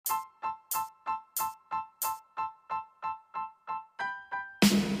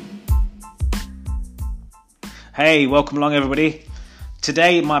Hey, welcome along everybody.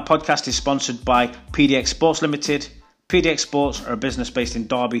 Today my podcast is sponsored by PDX Sports Limited. PDX Sports are a business based in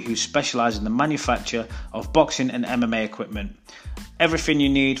Derby who specialise in the manufacture of boxing and MMA equipment. Everything you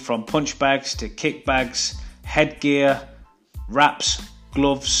need from punch bags to kick bags, headgear, wraps,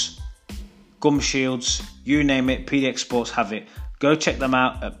 gloves, gum shields, you name it, PDX Sports have it. Go check them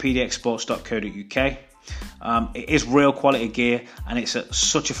out at pdxsports.co.uk. It is real quality gear and it's at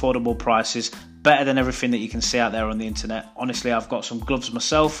such affordable prices, better than everything that you can see out there on the internet. Honestly, I've got some gloves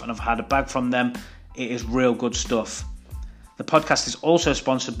myself and I've had a bag from them. It is real good stuff. The podcast is also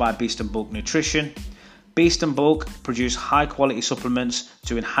sponsored by Beast and Bulk Nutrition. Beast and Bulk produce high quality supplements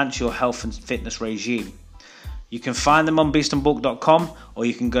to enhance your health and fitness regime. You can find them on beastandbulk.com or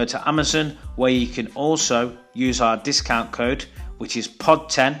you can go to Amazon, where you can also use our discount code, which is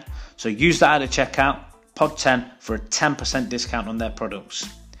POD10. So use that at the checkout, POD10, for a 10% discount on their products.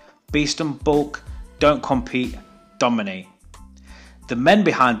 Beast and Bulk, don't compete, dominate. The men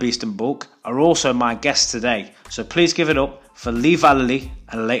behind Beast and Bulk are also my guests today, so please give it up for Leigh Vallely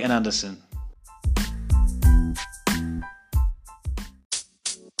and Leighton Anderson.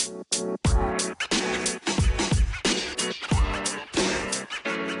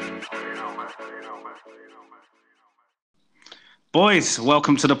 Boys,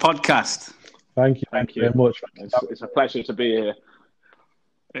 welcome to the podcast. Thank you very much. It's a pleasure to be here.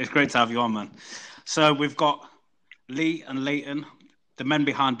 It's great to have you on, man. So we've got Leigh and Leighton, the men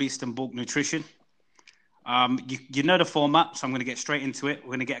behind Beast and Bulk Nutrition. You know the format, so I'm going to get straight into it. We're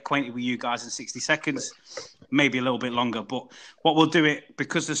going to get acquainted with you guys in 60 seconds, maybe a little bit longer. But what we'll do it,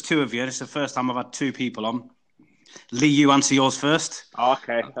 because there's two of you, this is the first time I've had two people on. Leigh, you answer yours first. Oh,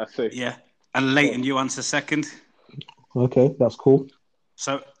 okay, I see. Yeah. And Leighton, you answer second. Okay, that's cool.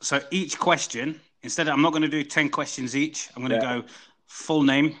 So each question, I'm not going to do 10 questions each. I'm going to go full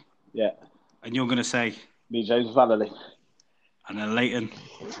name. Yeah. And you're going to say? Leigh James Vallely. And then Leighton.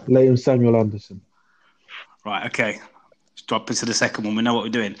 Leighton Samuel Anderson. Right, okay. Let's drop into the second one. We know what we're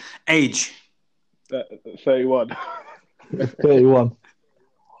doing. Age? 31. 31.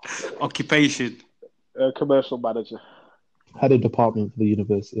 Occupation? Commercial manager. Head of department for the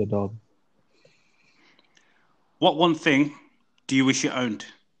University of Derby. What one thing do you wish you owned?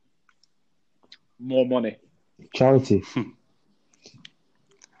 More money. Charity.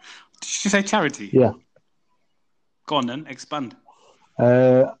 Did you say charity? Yeah. Go on then, expand.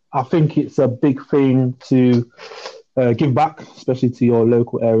 I think it's a big thing to give back, especially to your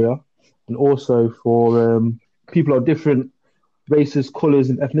local area, and also for people of different races, colours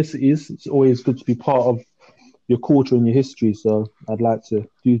and ethnicities. It's always good to be part of your culture and your history, so I'd like to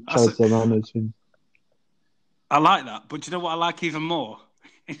do charity around those things. I like that, but do you know what I like even more?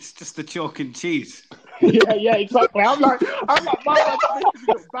 It's just the chalk and cheese. yeah, exactly. I'm like, my man's making me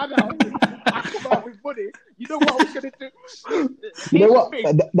look bad out. I come out with money. You know what I was going to do? You know what?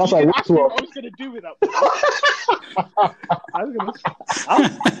 That's like what I was going to do with that. I was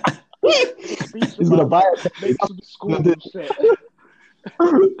going to buy make some school shit.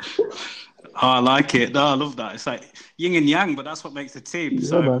 Oh, I like it. No, I love that. It's like yin and yang, but that's what makes the team. Yeah,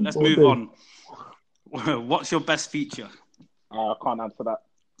 so let's move on. What's your best feature? I can't answer that.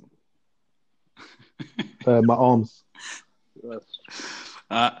 My arms.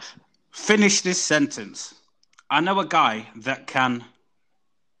 Finish this sentence. I know a guy that can...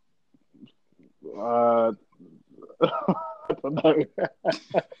 I don't know.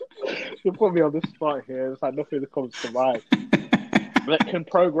 You put me on the spot here. It's like nothing that comes to mind. That can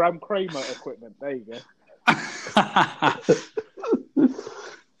program Kramer equipment. There you go.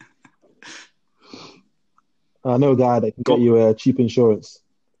 I know a guy that can get you cheap insurance.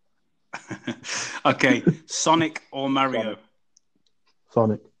 Okay, Sonic or Mario?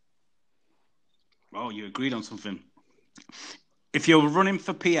 Sonic. Oh, you agreed on something. If you're running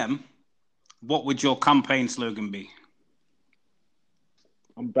for PM, what would your campaign slogan be?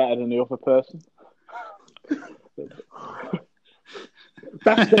 I'm better than the other person.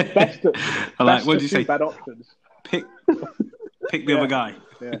 That's the best. I like. What did you say? Bad options. Pick the other guy.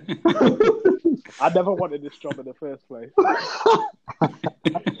 Yeah. I never wanted this job in the first place.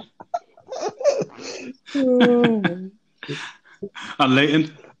 And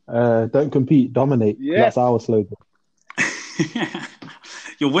Leighton? Don't compete, dominate. Yeah. That's our slogan.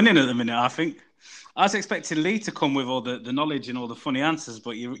 You're winning at the minute, I think. I was expecting Leigh to come with all the knowledge and all the funny answers,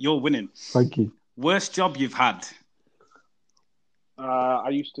 but you're winning. Thank you. Worst job you've had? I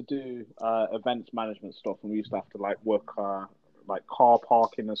used to do events management stuff, and we used to have to work like car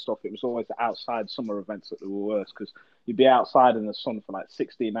parking and stuff. It was always the outside summer events that were worse, because you'd be outside in the sun for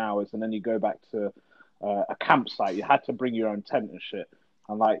 16 hours, and then you go back to a campsite. You had to bring your own tent and shit.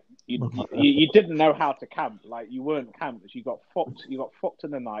 And like you didn't know how to camp. Like you weren't campers. You got fucked. You got fucked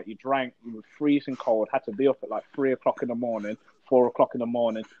in the night. You drank. You were freezing cold. Had to be up at like 3 o'clock in the morning, 4 o'clock in the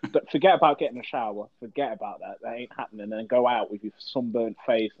morning. But forget about getting a shower. Forget about that. That ain't happening. And then go out with your sunburnt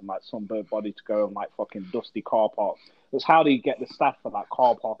face and like sunburnt body to go and like fucking dusty car park. That's how do you get the staff for like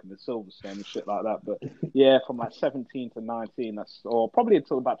car park in the Silverstone and shit like that. But yeah, from like 17 to 19, or probably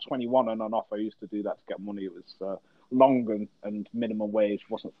until about 21 and on off, I used to do that to get money. It was long and minimum wage,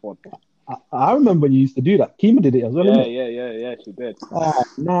 wasn't fun. I remember when you used to do that. Kima did it as well. Yeah, she did.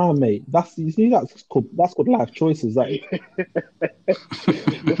 Nah, mate. That's called life choices. That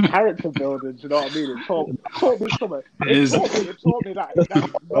It's character building. Do you know what I mean? It taught me something. It taught me that that's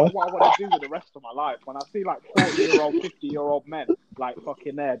not what I want to do with the rest of my life. When I see like 40-year-old, 50-year-old men like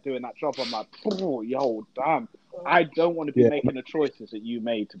fucking there doing that job, I'm like, oh, yo, damn. I don't want to be making the choices that you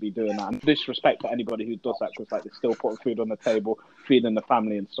made to be doing that. And disrespect to anybody who does that, because like they're still putting food on the table, feeding the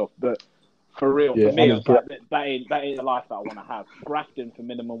family and stuff. But for real, for me, it's like, that ain't the life that I want to have. Grafting for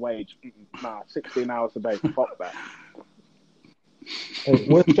minimum wage, 16 hours a day, fuck that. Hey,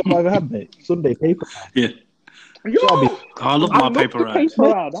 worst job I ever had, mate. Sunday paper. Yeah. I love my paper round.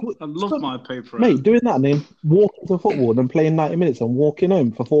 I love my paper round. Mate, doing that and then walking to football and playing 90 minutes and walking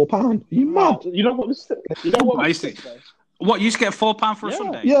home for £4. Are you mad? You know what? I used to, what, you used to get £4 for a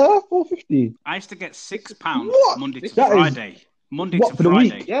Sunday? Yeah, £4.50. I used to get £6 Monday to Friday. Monday to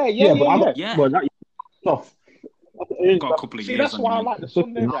Friday. Yeah. Well, that tough. Got a couple of years. That's why I like the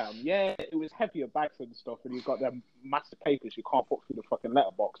Sunday round. Yeah, it was heavier bags and stuff, and you've got them massive papers you can't put through the fucking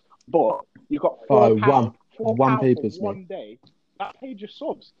letterbox. But you got £4 one papers, for one day. That paid your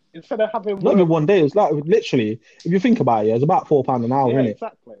subs instead of having not even one day. It's like literally, if you think about it, it's about £4 an hour, isn't it?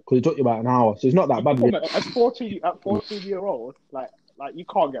 Exactly. Because it took you about an hour, so it's not that bad. At 14-year-old, like you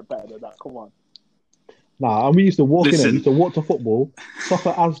can't get better than that. Come on. Nah, and we used to walk in. We used to walk to football, stop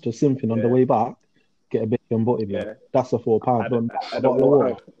at Asda something on the way back, get a bacon butty. Yeah. That's a £4.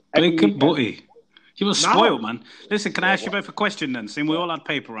 Bacon butty. You were spoiled, man. Listen, can I ask you both a question then? Seeing we all had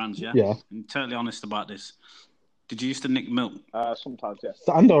paper rounds, yeah? Yeah. I'm totally honest about this. Did you used to nick milk? Sometimes, yes.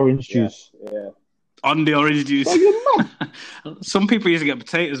 And orange juice. Yeah. On the orange juice. Oh, Some people used to get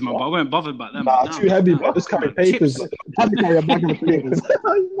potatoes, man, but I weren't bothered about them. Nah, too heavy, but just carry papers. Had to carry a bag of potatoes.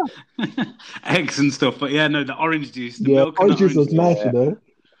 Eggs and stuff, but yeah, no, the orange juice. The milk orange juice was nice, you know.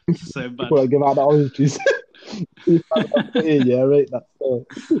 So bad. Well, I give out the orange juice. Yeah, right. That's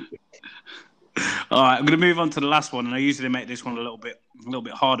all right, I'm going to move on to the last one, and I usually make this one a little bit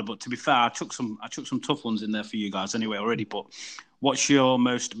harder. But to be fair, I took some tough ones in there for you guys anyway already. But what's your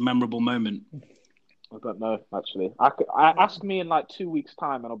most memorable moment? I don't know, actually. I ask me in like 2 weeks'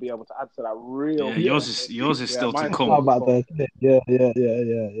 time, and I'll be able to answer that real. Yeah, yours is still to come. About that. Yeah.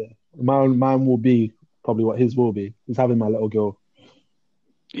 Mine will be probably what his will be. He's having my little girl.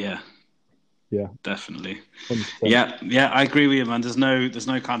 Yeah, definitely. 100%. Yeah, I agree with you, man. There's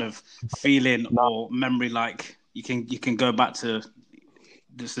no kind of feeling or memory like you can go back to.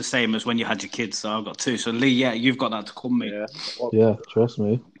 It's the same as when you had your kids. So I've got two. So Leigh, you've got that to come, mate. Yeah, trust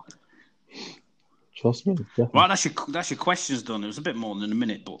me. Definitely. Right, that's your questions done. It was a bit more than a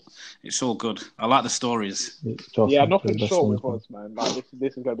minute, but it's all good. I like the stories. Nothing short with us, man. Like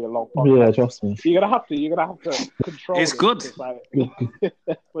this is gonna be a long podcast. Yeah, trust me. You're gonna have to control. It's good. Like,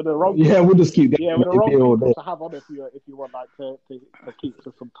 with the wrong. Yeah, we'll just keep. With the wrong people to have on if you want like to keep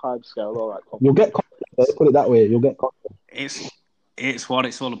to some time scale. All right. You'll get content. Put it that way. You'll get content. It's what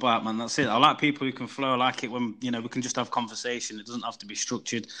it's all about, man. That's it. I like people who can flow. I like it when we can just have conversation. It doesn't have to be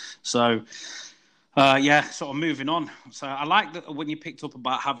structured. So. Sort of moving on. So I like that when you picked up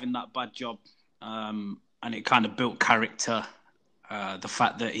about having that bad job, and it kind of built character. The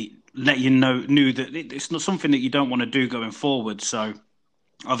fact that he let you knew that it's not something that you don't want to do going forward. So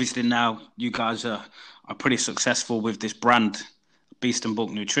obviously now you guys are pretty successful with this brand, Beast and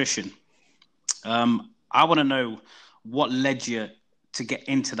Bulk Nutrition. I want to know what led you to get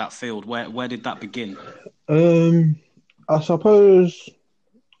into that field. Where did that begin? I suppose.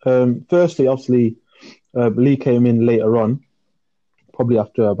 Firstly, obviously, Leigh came in later on, probably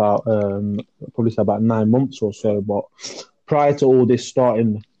after about 9 months or so. But prior to all this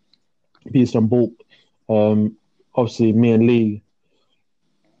starting, Beast and Bulk, obviously me and Leigh,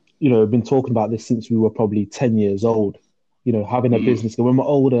 have been talking about this since we were probably 10 years old. Having a business. When we're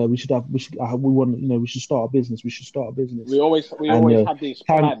older, we should start a business. We should start a business. We always had these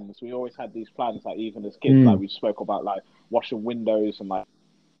plans. We always had these plans. Like even as kids, like we spoke about like washing windows and like.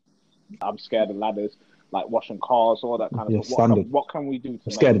 I'm scared of ladders, like washing cars, all that kind of stuff. What can we do to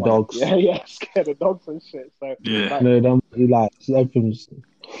scared of dogs? Yeah, scared of dogs and shit. So yeah, don't really like everything's.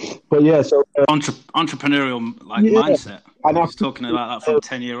 But yeah, so Entrepreneurial yeah, mindset. and I He's talking about that from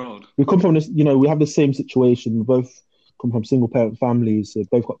 10-year-old. we come from this, we have the same situation. We both come from single parent families. We've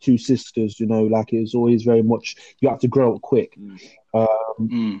both got two sisters, like it's always very much, you have to grow up quick. So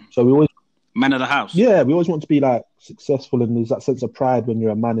we always, Men of the house. yeah, we always want to be like successful, and there's that sense of pride when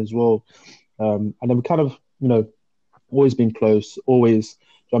you're a man as well. And then we kind of, always been close, always,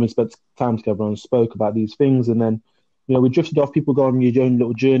 spent time together and spoke about these things. And then, we drifted off. People go on your own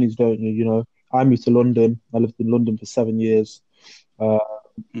little journeys, don't you? I moved to London. I lived in London for 7 years.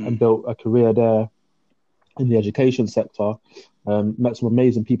 And built a career there in the education sector. Met some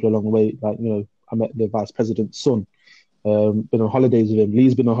amazing people along the way. Like, I met the vice president's son. Been on holidays with him.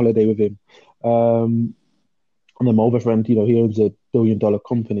 Leigh's been on holiday with him. And then my other friend, he owns a billion-dollar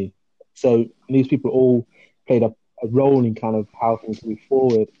company. So these people all played a role in kind of how things move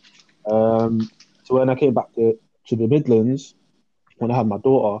forward. So when I came back to the Midlands, when I had my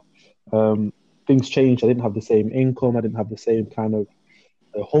daughter, things changed. I didn't have the same income. I didn't have the same kind of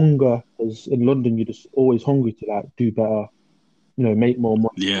hunger, because in London you're just always hungry to like do better, make more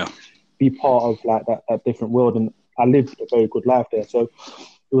money, be part of like that different world. And I lived a very good life there, so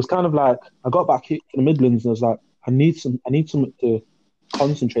it was kind of like I got back here to the Midlands and I was like, I need something to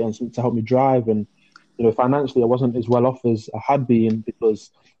concentrate on, something to help me drive. And financially I wasn't as well off as I had been,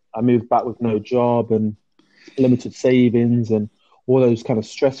 because I moved back with no job and limited savings, and all those kind of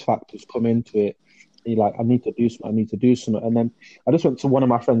stress factors come into it. You're like, I need to do something. And then I just went to one of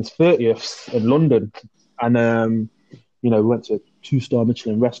my friend's 30ths in London, and we went to a 2-star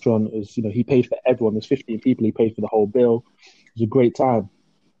Michelin restaurant. It was, he paid for everyone. There's 15 people. He paid for the whole bill. It was a great time.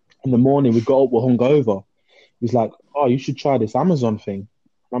 In the morning, we got up, we're hungover. He's like, "Oh, you should try this Amazon thing."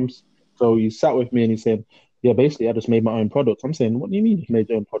 So he sat with me and he said, "Yeah, basically, I just made my own product." I'm saying, "What do you mean you made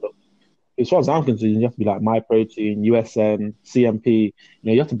your own product?" As far as I'm concerned, you have to be like MyProtein, USN, CMP.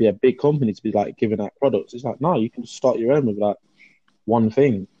 You have to be a big company to be like giving out products. It's like, no, you can just start your own with like one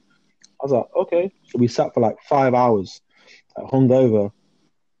thing. I was like, okay. So we sat for like 5 hours, hungover,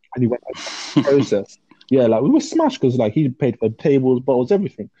 and he went like the process. Yeah, like we were smashed because like he paid for tables, bottles,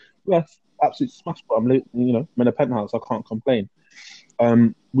 everything. Yes, absolutely smashed. But I'm in a penthouse. I can't complain.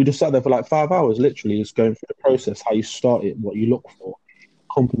 We just sat there for like 5 hours, literally just going through the process, how you start it, what you look for,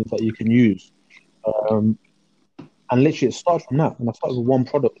 companies that you can use. And literally it started from that. And I started with one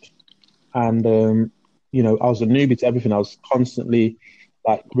product. And, I was a newbie to everything. I was constantly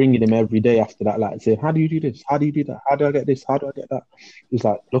like ringing him every day after that, like saying, "How do you do this? How do you do that? How do I get this? How do I get that?" He's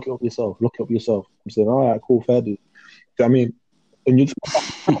like, "Look it up yourself. Look it up yourself." I'm saying, "All right, cool, fair dude." Do you know what I mean? And you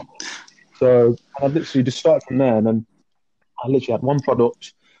so I literally just started from there. And then I literally had one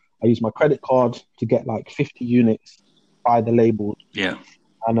product. I used my credit card to get like 50 units, buy the labels. Yeah.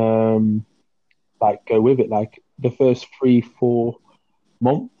 And like go with it. Like the first 3-4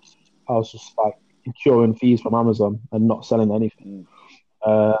 months, I was just like incurring fees from Amazon and not selling anything.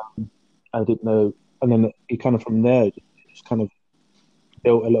 I didn't know, and then it kind of from there just kind of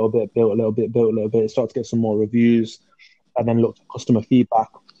built a little bit. Started to get some more reviews, and then looked at customer feedback,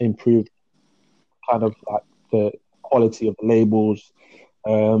 improved kind of like the quality of the labels,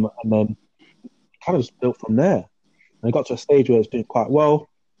 and then kind of just built from there. And I got to a stage where it's doing quite well.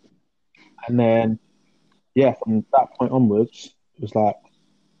 And then, yeah, from that point onwards, it was like,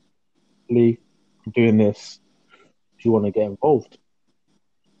 "Leigh, I'm doing this. Do you want to get involved?"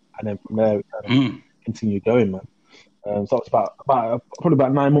 And then from there, we kind of continued going, man. So it was probably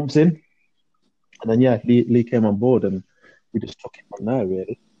about 9 months in. And then, yeah, Leigh came on board and we just took it from there,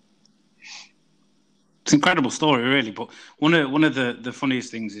 really. It's an incredible story, really. But one of the funniest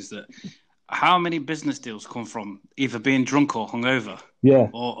things is that how many business deals come from either being drunk or hungover? Yeah.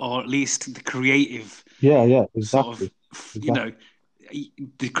 Or at least the creative. Yeah, exactly. Sort of,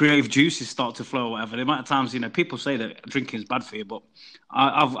 the creative juices start to flow or whatever. The amount of times, people say that drinking is bad for you, but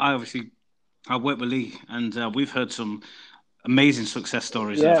I worked with Leigh, and we've heard some amazing success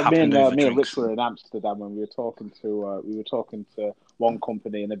stories that have happened over me and drinks. Rich were in Amsterdam, and we were talking to one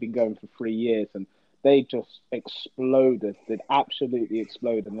company, and they've been going for 3 years, and they just exploded. They'd absolutely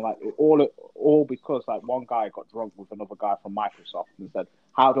exploded, and like all because like one guy got drunk with another guy from Microsoft and said,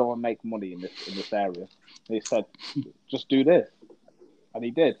 "How do I make money in this area?" And he said, "Just do this." And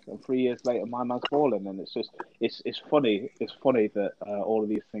he did. And 3 years later, my man's fallen. And it's just, it's funny. It's funny that all of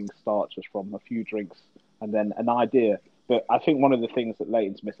these things start just from a few drinks and then an idea. But I think one of the things that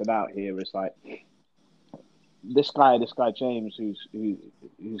Leighton's missing out here is like this guy James,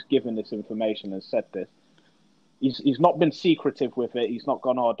 who's given this information and said this. He's not been secretive with it. He's not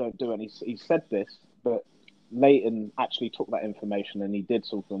gone, "Oh, don't do it." And he's said this, but Leighton actually took that information and he did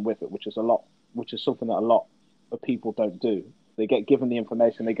something with it, which is something that a lot of people don't do. They get given the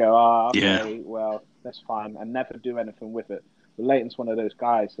information, they go, Yeah. okay, well, that's fine, and never do anything with it. But Leighton's one of those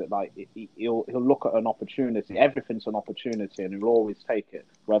guys that like he'll look at an opportunity. Everything's an opportunity, and he'll always take it.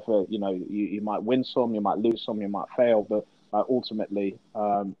 Whether you might win some, you might lose some, you might fail, but ultimately,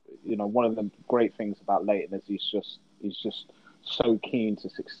 one of the great things about Leighton is he's just so keen to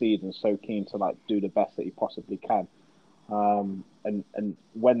succeed and so keen to like do the best that he possibly can. And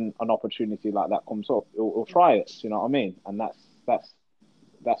when an opportunity like that comes up, he'll try it. You know what I mean? And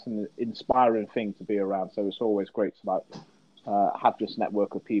that's an inspiring thing to be around. So it's always great to like have this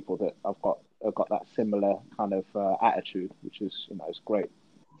network of people that have got that similar kind of attitude, which is it's great.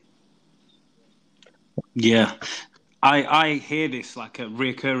 Yeah. I hear this like a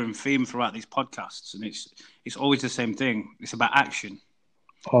recurring theme throughout these podcasts, and it's always the same thing. It's about action.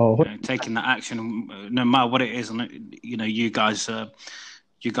 Taking that action, no matter what it is. And you guys have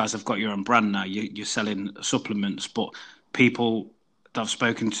got your own brand now. You're selling supplements, but people that I've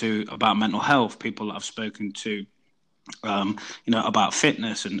spoken to about mental health, people that I've spoken to, about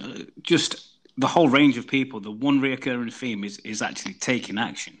fitness, and just the whole range of people. The one recurring theme is actually taking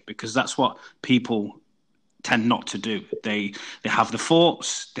action, because that's what people tend not to do. They have the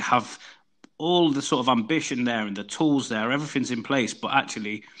thoughts, they have all the sort of ambition there and the tools there, everything's in place, but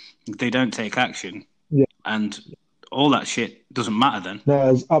actually they don't take action. Yeah. And all that shit doesn't matter then.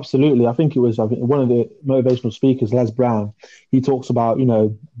 No, absolutely. I think one of the motivational speakers, Les Brown, he talks about,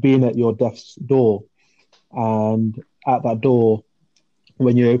 being at your death's door, and at that door,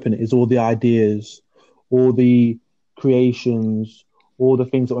 when you open it, is all the ideas, all the creations, all the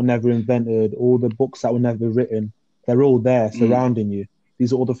things that were never invented, all the books that were never written. They're all there surrounding you.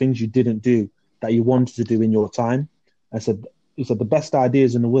 These are all the things you didn't do that you wanted to do in your time. He said the best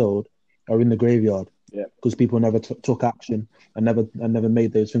ideas in the world are in the graveyard, because people never took action and never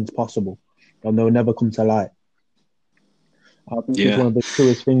made those things possible, and they'll never come to light. I think it's one of the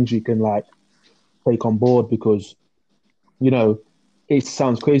truest things you can like take on board, because it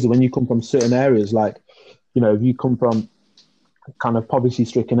sounds crazy when you come from certain areas, like if you come from kind of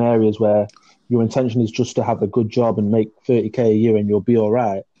poverty-stricken areas where your intention is just to have a good job and make 30k a year and you'll be all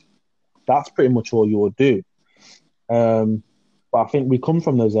right. That's pretty much all you'll do. But I think we come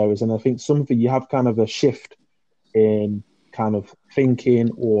from those areas, and I think something you have kind of a shift in kind of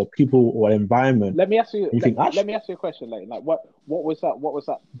thinking or people or environment. Let me ask you. Let me ask you a question, Leighton. Like, what was that? What was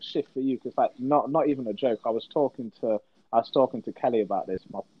that shift for you? Because like, not even a joke. I was talking to Kelly about this.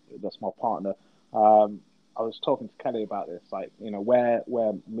 That's my partner. I was talking to Kelly about this, like, where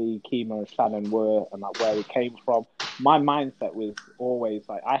me, Kima, and Shannon were, and like where we came from. My mindset was always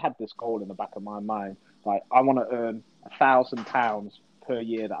like, I had this goal in the back of my mind, like I want to earn £1,000 per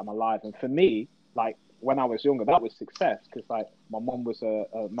year that I'm alive. And for me, like when I was younger, that was success, because like my mum was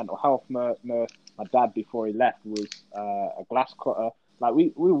a mental health nurse, my dad before he left was a glass cutter. Like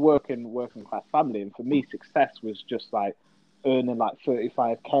we were working class family, and for me, success was just like earning like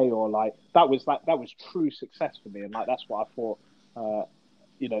 35k, or like that was true success for me, and like that's what I thought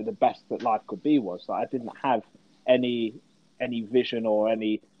the best that life could be was. Like I didn't have any vision or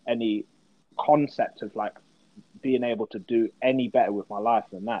any concept of like being able to do any better with my life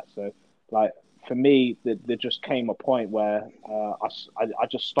than that. So like for me, there just came a point where I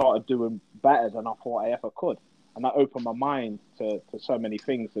just started doing better than I thought I ever could, and that opened my mind to so many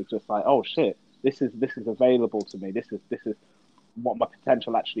things of just like, oh shit, this is available to me. This is what my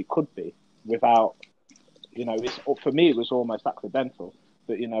potential actually could be, without for me it was almost accidental.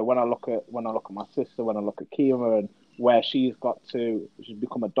 But when I look at my sister, when I look at Kima and where she's got to, she's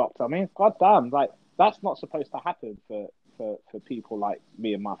become a doctor. I mean, goddamn, like that's not supposed to happen for people like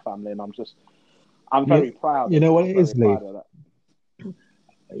me and my family, and I'm very proud. You know what it is, Leigh?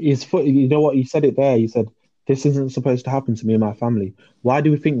 It's funny. You know what, you said it there. You said this isn't supposed to happen to me and my family. Why do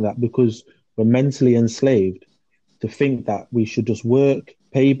we think that? Because we're mentally enslaved to think that we should just work,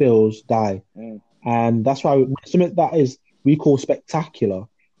 pay bills, die. And that's why something that is we call spectacular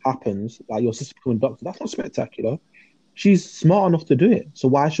happens, like your sister becoming a doctor. That's not spectacular. She's smart enough to do it. So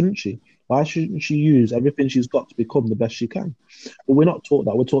why shouldn't she? Why shouldn't she use everything she's got to become the best she can? But we're not taught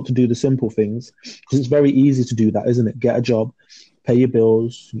that. We're taught to do the simple things, because it's very easy to do that, isn't it? Get a job, pay your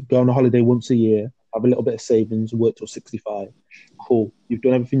bills, go on a holiday once a year, have a little bit of savings, work till 65. Cool. You've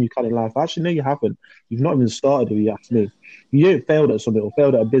done everything you can in life. Actually, no, you haven't. You've not even started, if you ask me. You failed at something, or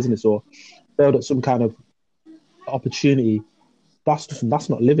failed at a business, or failed at some kind of opportunity. That's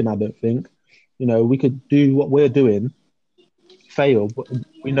not living, I don't think. We could do what we're doing, fail, but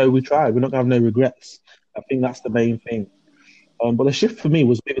we know we tried. We're not going to have no regrets. I think that's the main thing. But the shift for me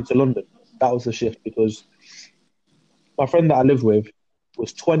was moving to London. That was the shift, because my friend that I live with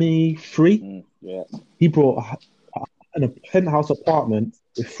was 23. Yeah. He brought in a penthouse apartment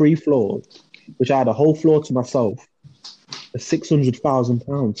with 3 floors, which I had a whole floor to myself, for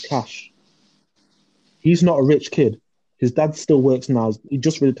 £600,000 cash. He's not a rich kid. His dad still works now. He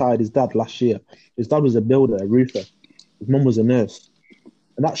just retired his dad last year. His dad was a builder, a roofer. His mum was a nurse.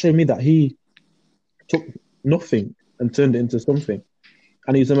 And that showed me that he took nothing and turned it into something.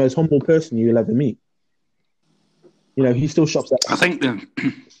 And he's the most humble person you'll ever meet. You know, he still shops at... I think that...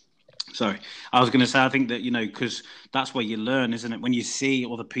 Sorry, I was going to say, I think that, you know, because that's where you learn, isn't it? When you see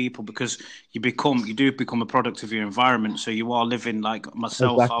other people, because you do become a product of your environment. So you are living like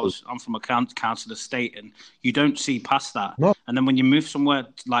myself. Exactly. I'm from a council estate, and you don't see past that. No. And then when you move somewhere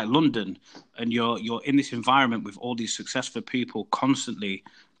like London, and you're in this environment with all these successful people constantly,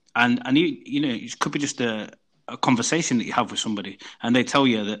 and you know, it could be just a conversation that you have with somebody, and they tell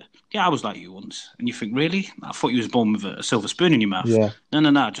you that, yeah, I was like you once, and you think, really? I thought you was born with a silver spoon in your mouth. Yeah.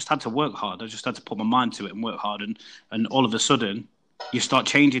 No. I just had to work hard. I just had to put my mind to it and work hard, and all of a sudden, you start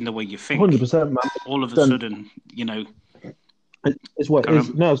changing the way you think. 100%, man. All of a sudden, you know. It's what it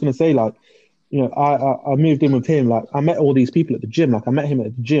is. No, I was going to say, like, you know, I moved in with him. Like, I met all these people at the gym. Like, I met him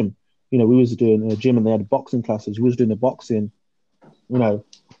at the gym. You know, we was doing a gym, and they had boxing classes. We was doing the boxing. You know,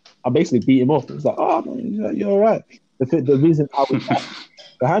 I basically beat him up. It was like, oh, man, you're all right. The reason I was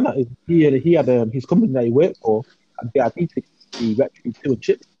behind that is he had his company that he worked for had VIP tickets to Retro 2 and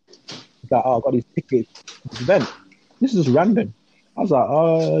Chip. He's like, oh, I got these tickets to this event. This is just random. I was like,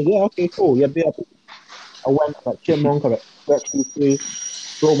 yeah, okay, cool. Yeah, VIP. I went at Chipmunk, at Retro 2,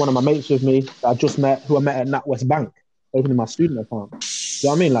 brought one of my mates with me that I just met, who I met at NatWest Bank, opening my student account. Do you know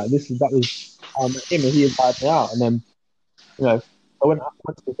what I mean? Like, that was him, and he invited me out. And then, you know, I went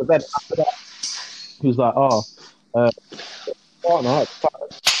to this event. After that, he was like, partner,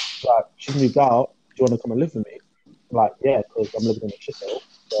 like, she's moved out. Do you want to come and live with me? I'm like, yeah, because I'm living in a shithole.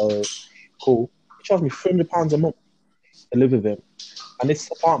 So, cool. He charged me £300 a month to live with him. And this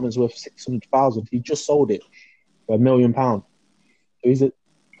apartment's worth $600,000. He just sold it for £1 million. So he's you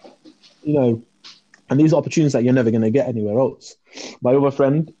know, and these are opportunities that you're never going to get anywhere else. My other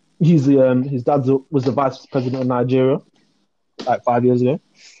friend, his dad was the vice president of Nigeria, like 5 years ago.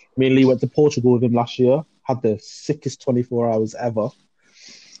 Me and Leigh went to Portugal with him last year. Had the sickest 24 hours ever.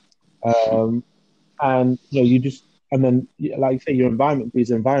 And you know, you just, and then, like you say, your environment breeds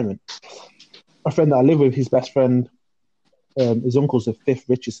environment. A friend that I live with, his best friend, his uncle's the 5th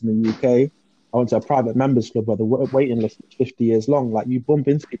richest in the UK. I went to a private members club where the waiting list is 50 years long. Like, you bump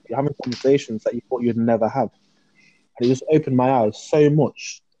into people, you're having conversations that you thought you'd never have. And it just opened my eyes so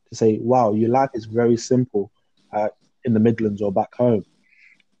much to say, wow, your life is very simple in the Midlands or back home.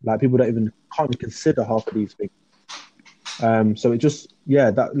 Like, people can't even consider half of these things. So it just,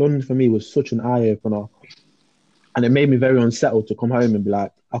 that London for me was such an eye opener, and it made me very unsettled to come home and be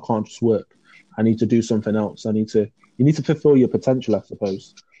like, I can't just work. I need to do something else. You need to fulfill your potential, I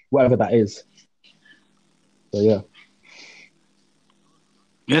suppose, whatever that is. So yeah,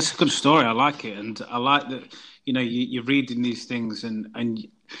 it's a good story. I like it, and I like that. You know, you're reading these things, and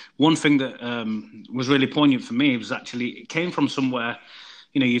one thing that was really poignant for me was actually, it came from somewhere.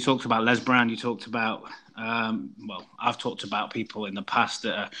 You know, you talked about Les Brown, you talked about, I've talked about people in the past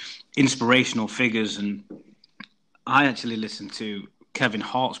that are inspirational figures, and I actually listened to Kevin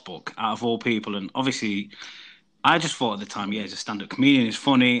Hart's book, out of all people, and obviously, I just thought at the time, he's a stand-up comedian, he's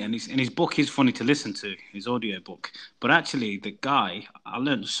funny, and his book is funny to listen to, his audio book. But actually, the guy, I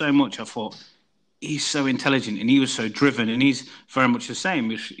learned so much. I thought, he's so intelligent, and he was so driven, and he's very much the same.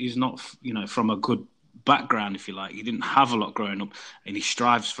 He's not, you know, from a good background, if you like. He didn't have a lot growing up, and he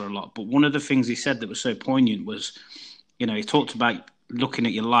strives for a lot. But one of the things he said that was so poignant was, you know, he talked about looking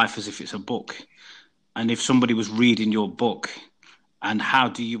at your life as if it's a book, and if somebody was reading your book, and how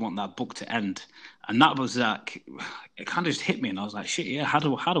do you want that book to end? And that was like, it kind of just hit me, and I was like, shit, yeah, how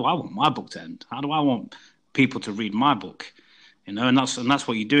do I want my book to end? How do I want people to read my book? You know, and that's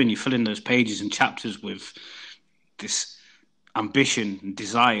what you're doing. You fill in those pages and chapters with this ambition and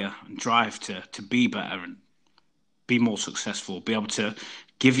desire and drive to be better and be more successful, be able to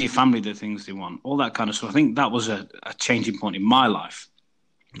give your family the things they want, all that kind of stuff. I think that was a changing point in my life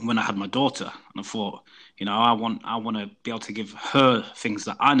when I had my daughter, and I thought, you know, I want to be able to give her things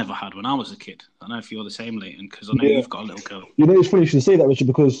that I never had when I was a kid. I don't know if you're the same, Leighton, because I know you've got a little girl. You know, it's funny you should say that, Richard,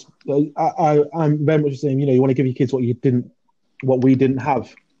 because I'm very much the same. You know, you want to give your kids what we didn't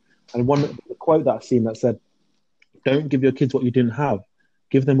have. And the quote that I've seen that said, don't give your kids what you didn't have,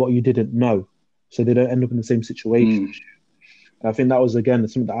 give them what you didn't know, so they don't end up in the same situation. And I think that was, again,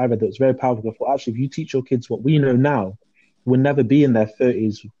 something that I read that was very powerful. I thought, actually, if you teach your kids what we know now, we'll never be in their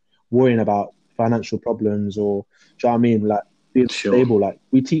 30s worrying about financial problems or, do you know what I mean, like, being stable. Like,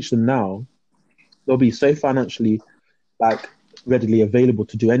 we teach them now, they'll be so financially like readily available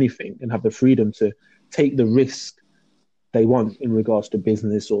to do anything and have the freedom to take the risk they want in regards to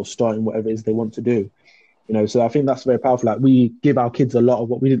business or starting whatever it is they want to do. So I think that's very powerful. Like, we give our kids a lot of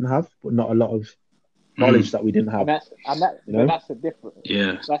what we didn't have, but not a lot of knowledge that we didn't have. But that's the difference.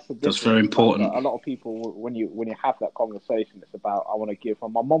 Yeah, that's the difference. That's very important. Like, a lot of people, when you have that conversation, it's about, I want to give.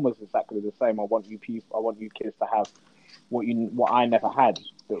 And my mum was exactly the same. I want you kids to have what I never had.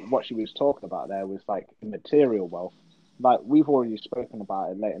 But what she was talking about there was like material wealth. Like, we've already spoken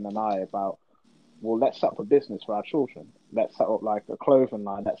about it, Leighton and I, about, well, let's set up a business for our children. Let's set up like a clothing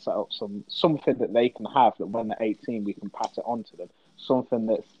line. Let's set up something that they can have, that when they're 18, we can pass it on to them.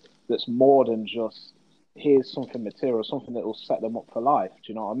 Something that's more than just, here's something material, something that will set them up for life.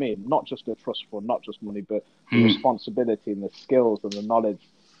 Do you know what I mean? Not just a trust fund, not just money, but the responsibility and the skills and the knowledge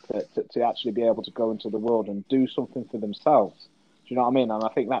to actually be able to go into the world and do something for themselves. Do you know what I mean? And I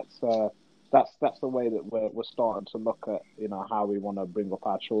think that's the way that we're starting to look at, how we want to bring up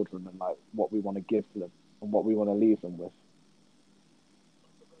our children and like what we want to give to them and what we want to leave them with.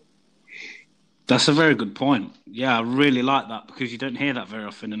 That's a very good point. Yeah, I really like that, because you don't hear that very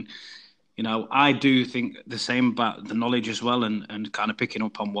often. And, I do think the same about the knowledge as well, and kind of picking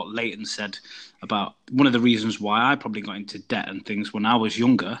up on what Leighton said about one of the reasons why I probably got into debt and things when I was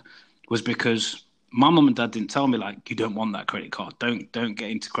younger was because my mum and dad didn't tell me, like, you don't want that credit card. Don't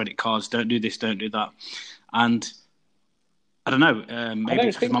get into credit cards. Don't do this, don't do that. And I don't know, maybe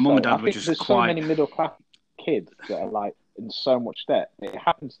it's because my mum and dad were just there's quite... so many middle-class kids that are like in so much debt. It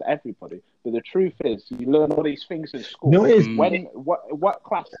happens to everybody. But the truth is, you learn all these things in school. What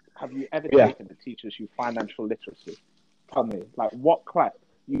class have you ever taken that teaches you financial literacy? Tell me, like, what class?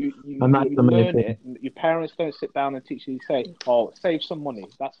 You learn it. Your parents don't sit down and teach you. Say, "Oh, save some money."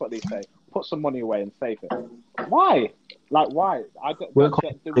 That's what they say. Put some money away and save it. Why? Like, why?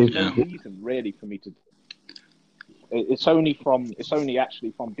 There was no reason really for me to. It's only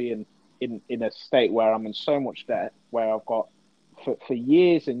actually from being in a state where I'm in so much debt, where I've got for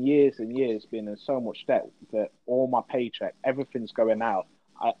years and years and years been in so much debt that all my paycheck, everything's going out.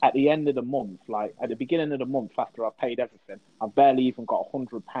 At the end of the month, like at the beginning of the month after I've paid everything, I've barely even got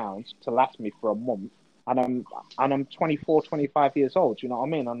 £100 to last me for a month, and I'm 24, 25 years old. Do you know what I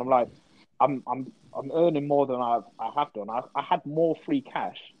mean? And I'm like, I'm earning more than I have done. I had more free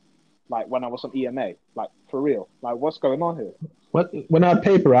cash, like when I was on EMA, like for real. Like, what's going on here? When I had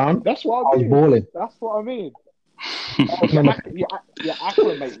paper round, that's what I mean. was balling. That's what I mean. You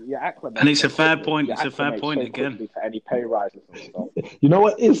acclimate. And it's a fair point. It's a fair point again. To any pay rises and stuff. You know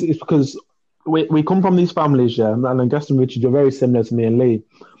what is? It's because we come from these families, yeah. And I'm guessing, Richard, you're very similar to me and Leigh,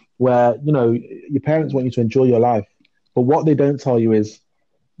 where your parents want you to enjoy your life, but what they don't tell you is,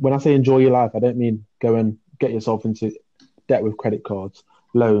 when I say enjoy your life, I don't mean go and get yourself into debt with credit cards,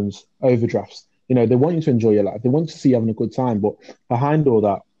 loans, overdrafts. They want you to enjoy your life. They want to see you having a good time, but behind all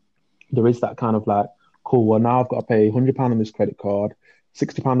that, there is that kind of like, cool, well, now I've got to pay £100 on this credit card,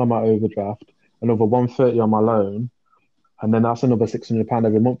 £60 on my overdraft, another £130 on my loan, and then that's another £600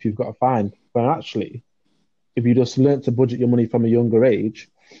 every month you've got to find. But actually, if you just learn to budget your money from a younger age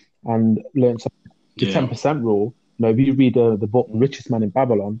and learn the 10% rule, if you read the book Richest Man in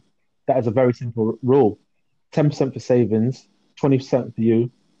Babylon, that is a very simple rule. 10% for savings, 20% for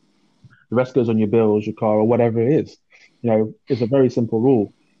you, the rest goes on your bills, your car, or whatever it is. It's a very simple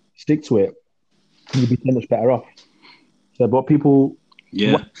rule. Stick to it. You'll be so much better off. So, but people,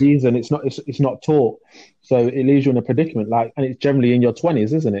 reason it's not taught, so it leaves you in a predicament. Like, and it's generally in your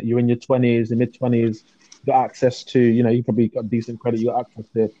 20s, isn't it? You're in your 20s, the mid 20s. You got access to, you probably got decent credit. You got access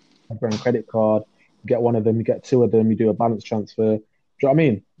to a brand credit card. You get one of them, you get two of them. You do a balance transfer. Do you know what I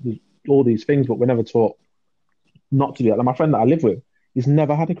mean? There's all these things, but we're never taught not to do that. Like my friend that I live with, he's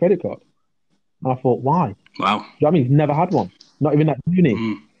never had a credit card. And I thought, why? Wow. Do you know what I mean? He's never had one. Not even at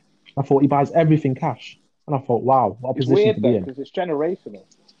uni. I thought he buys everything cash. And I thought, wow, what a position to be in. Because it's generational.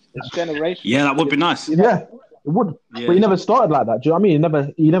 It's generational. Yeah, that would be nice. Yeah, it would. Yeah. But he never started like that. Do you know what I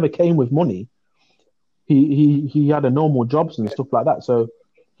mean? He never came with money. He had a normal jobs and stuff like that. So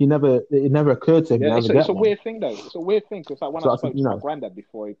it never occurred to him. Yeah, it's a weird thing, though. It's a weird thing, because like when I spoke to my granddad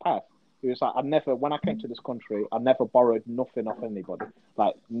before he passed, he was like, when I came to this country, I never borrowed nothing off anybody.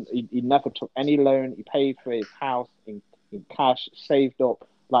 Like, he never took any loan. He paid for his house in cash, saved up.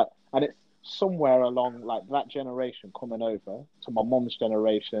 Like, and it's somewhere along like that generation coming over to my mum's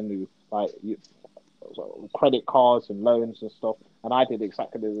generation, who like credit cards and loans and stuff. And I did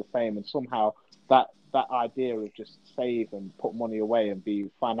exactly the same. And somehow that idea of just save and put money away and be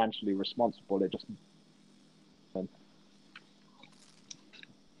financially responsible, it just.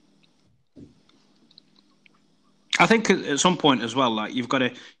 I think at some point as well, like you've got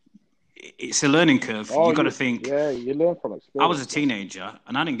to, it's a learning curve. You got to think. Yeah, you learn from experience. I was a teenager,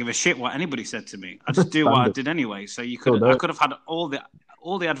 and I didn't give a shit what anybody said to me. I just do what I did anyway. So I could have had all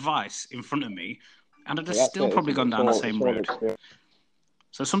the advice in front of me, and I'd have still probably gone down the same road.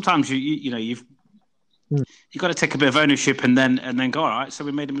 So sometimes you've got to take a bit of ownership and then go, all right, so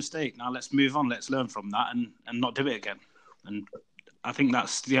we made a mistake. Now let's move on. Let's learn from that and not do it again. And I think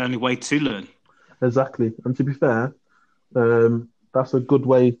that's the only way to learn. Exactly. And to be fair, that's a good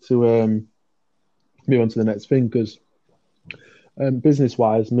way to move on to the next thing, because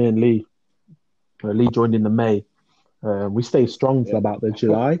business-wise, me and Leigh joined in the May. We stayed strong till about the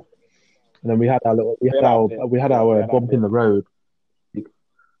July, and then we had our bump in the road.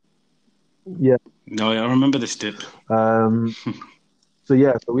 Yeah. No, I remember this dip. So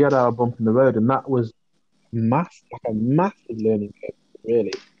we had our bump in the road, and that was a massive learning curve,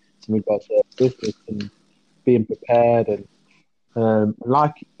 really, in regards to business and being prepared. And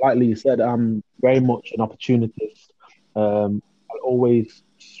like Leigh said, I'm very much an opportunist. I always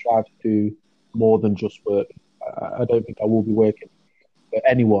strive to do more than just work. I don't think I will be working for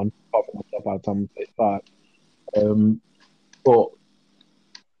anyone apart from myself by the time I'm 35. But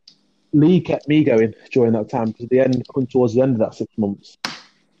Leigh kept me going during that time, because coming towards the end of that 6 months,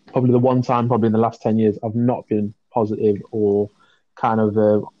 probably the one time, probably in the last 10 years, I've not been positive or kind of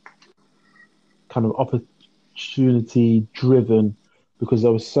opportunity driven, because I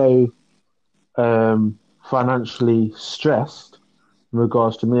was so financially stressed in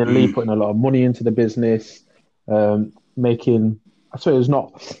regards to me and Leigh putting a lot of money into the business, making, I suppose,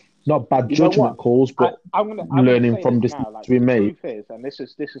 not bad judgment calls, but I'm learning from decisions we made. The truth is, and this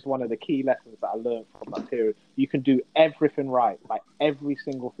is one of the key lessons that I learned from that period, you can do everything right, like every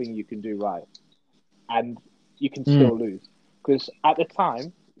single thing you can do right, and you can still lose. Because at the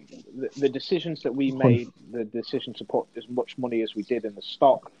time, the decisions that we made, the decision to put as much money as we did in the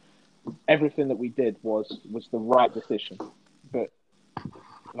stock, everything that we did was the right decision. But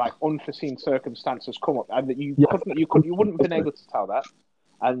like unforeseen circumstances come up, and you wouldn't have been able to tell that.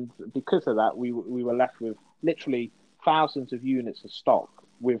 And because of that, we were left with literally thousands of units of stock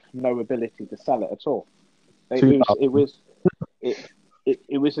with no ability to sell it at all. It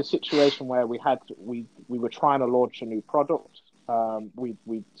was a situation where we were trying to launch a new product.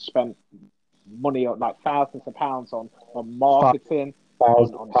 We spent money on like thousands of pounds on marketing,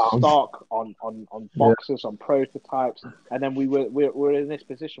 on stock, on boxes, on prototypes, and then we were in this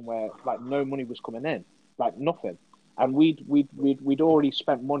position where like no money was coming in, like nothing. And we'd already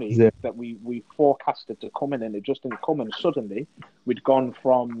spent money that we forecasted to come in, and it just didn't come. And suddenly, we'd gone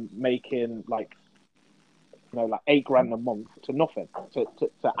from making like $8,000 a month to nothing,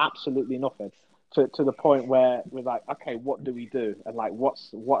 to absolutely nothing, to the point where we're like, okay, what do we do? And like, what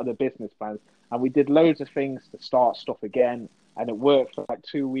are the business plans? And we did loads of things to start stuff again, and it worked for like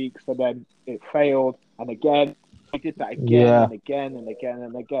 2 weeks, and then it failed, and again we did that again and again and again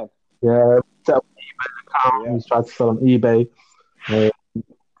and again. Yeah, set up eBay accounts, tried to sell on eBay,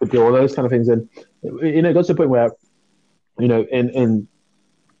 could do all those kind of things, and it got to the point where, in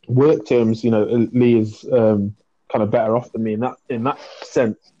work terms, Leigh is kind of better off than me in that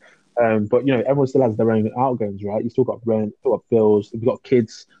sense. But everyone still has their own outgoings, right? You still got rent, still got bills, you've got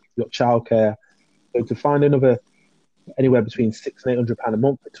kids, you've got childcare. So to find anywhere between £600 and £800 a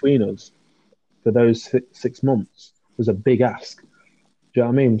month between us for those 6 months was a big ask. Do you know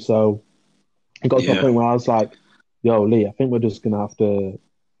what I mean? So it got to a point where I was like, yo, Leigh, I think we're just going to have to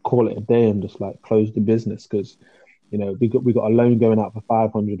call it a day and just like close the business, because, we got a loan going out for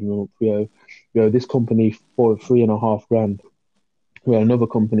 £500 a month. We owe this company for £3,500. We owe another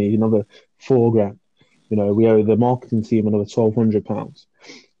company another £4,000. We owe the marketing team another £1,200.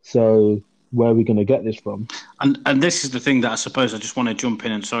 So where are we going to get this from? And this is the thing that I suppose I just want to jump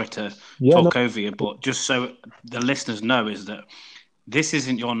in, and sorry to talk over you, but just so the listeners know, is that this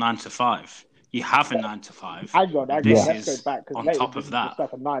isn't your 9 to 5. You have a 9 to 5. Hang on. Let's go back, on top of that.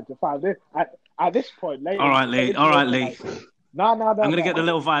 A 9 to 5. At this point, Leighton, all right, Leigh. No. I'm going to get the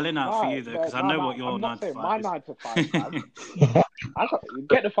little violin out for you, though, because I know what your 9 to 5 is. My 9 to 5, man.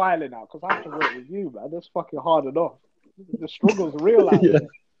 Get the violin out, because I have to work with you, man. That's fucking hard enough. The struggle's real out there.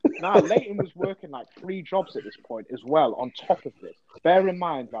 Now, Leighton was working like 3 jobs at this point as well, on top of this. Bear in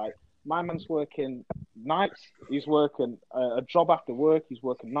mind, like, my man's working nights, he's working a job after work, he's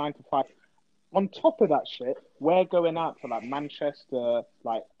working 9 to 5. On top of that shit, we're going out to like Manchester,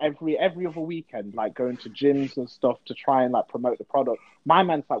 like every other weekend, like going to gyms and stuff to try and like promote the product. My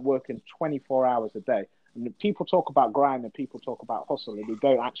man's like working 24 hours a day. And people talk about grind and people talk about hustle, and they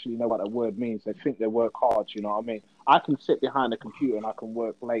don't actually know what that word means. They think they work hard, you know what I mean? I can sit behind a computer and I can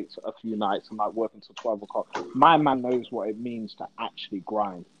work late a few nights and like work until 12 o'clock. My man knows what it means to actually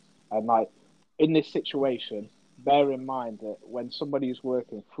grind. And like in this situation, bear in mind that when somebody's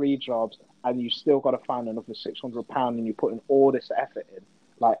working 3 jobs and you still got to find another £600 and you're putting all this effort in,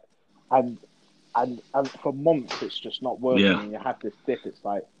 like, and for months it's just not working, and you have this dip. It's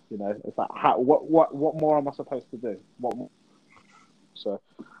like, you know, it's like, what more am I supposed to do? What more? So.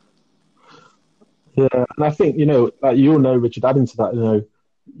 Yeah, and I think, you know, like you'll know, Richard, adding to that,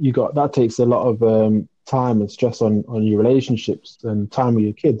 you know, that takes a lot of time and stress on your relationships and time with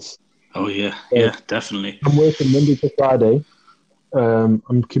your kids. Oh yeah, So yeah, definitely. I'm working Monday to Friday.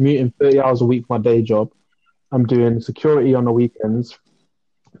 I'm commuting 30 hours a week for my day job. I'm doing security on the weekends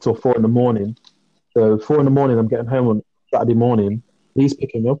till 4 in the morning. So 4 in the morning, I'm getting home on Saturday morning. He's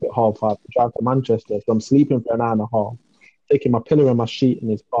picking me up at 5:30 to drive to Manchester. So I'm sleeping for an hour and a half, taking my pillow and my sheet in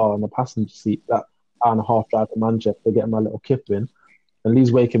his car in the passenger seat. That hour and a half drive to Manchester, getting my little kip in. And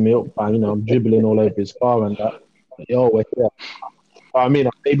Lee's waking me up by, you know, I'm dribbling all over his car and that. Yo, wake up. I mean,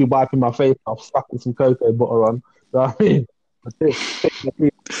 I'm maybe wiping my face off, slapping some cocoa butter on. You know what I mean?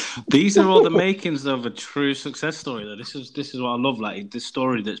 These are all the makings of a true success story. Though this is what I love. Like the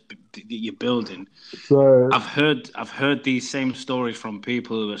story that you're building. So I've heard these same stories from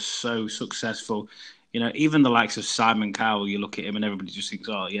people who are so successful. You know, even the likes of Simon Cowell, you look at him and everybody just thinks,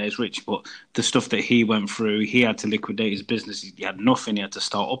 oh, yeah, he's rich. But the stuff that he went through, he had to liquidate his business. He had nothing. He had to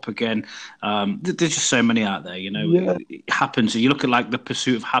start up again. There's just so many out there, you know. Yeah. It happens. You look at like The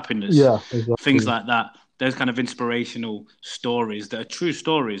Pursuit of Happiness, exactly. things like that. Those kind of inspirational stories that are true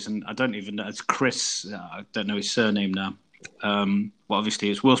stories. And I don't even know. It's Chris. I don't know his surname now. Well,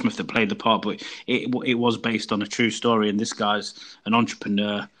 obviously it's Will Smith that played the part, but it was based on a true story. And this guy's an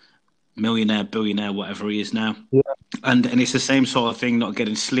entrepreneur, millionaire, billionaire, whatever he is now. Yeah. And it's the same sort of thing, not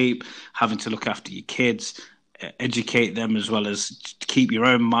getting sleep, having to look after your kids, educate them as well as keep your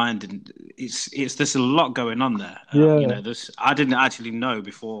own mind. And it's there's a lot going on there. You know, I didn't actually know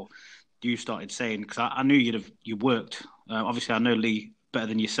before you started saying, because I knew you worked. Obviously, I know Leigh better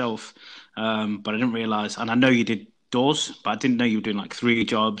than yourself, but I didn't realise, and I know you did doors, but I didn't know you were doing like 3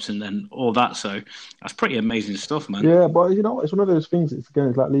 jobs and then all that. So that's pretty amazing stuff, man. Yeah, but you know, it's one of those things. It's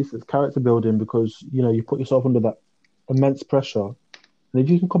like at least it's character building, because you know you put yourself under that immense pressure, and if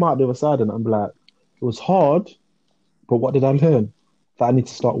you can come out the other side and be like, it was hard, but what did I learn? That I need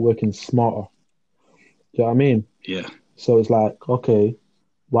to start working smarter. Do you know what I mean? Yeah. So it's like, okay,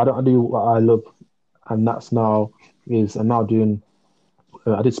 why don't I do what I love? And that's now doing.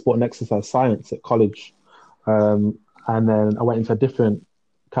 I did sport and exercise science at college. And then I went into a different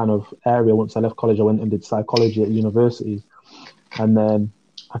kind of area. Once I left college, I went and did psychology at university. And then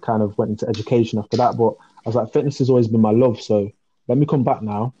I kind of went into education after that. But I was like, fitness has always been my love. So let me come back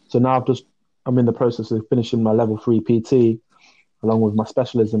now. So now I'm in the process of finishing my level 3 PT, along with my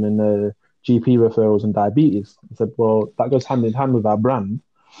specialism in GP referrals and diabetes. I said, well, that goes hand in hand with our brand.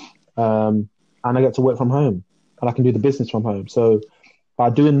 And I get to work from home, and I can do the business from home. So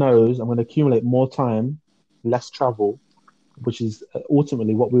by doing those, I'm going to accumulate more time, less travel, which is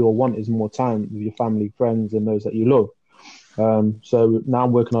ultimately what we all want, is more time with your family, friends, and those that you love. So now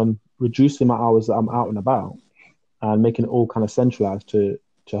I'm working on reducing my hours that I'm out and about and making it all kind of centralized to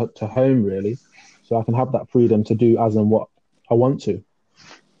home, really, so I can have that freedom to do as and what I want to.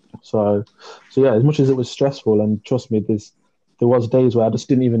 So yeah, as much as it was stressful, and trust me, there was days where I just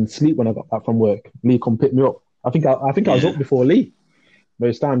didn't even sleep when I got back from work. Leigh come pick me up. I think I was up before Leigh.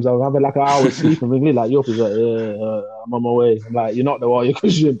 Most times I was having like an hour's sleep and ring Leigh like, "Yo, he's like, I'm on my way." I'm like, "You're not though, are you?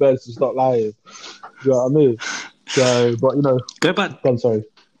 Because you're in bed, so stop lying." Do you know what I mean? So, but you know, go back. I'm sorry.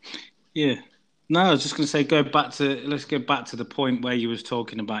 Yeah. No, I was just going to say, let's go back to the point where you was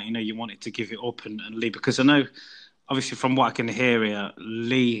talking about, you know, you wanted to give it up and Leigh, because I know, obviously from what I can hear here,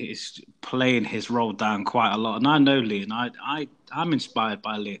 Leigh is playing his role down quite a lot. And I know Leigh, and I'm inspired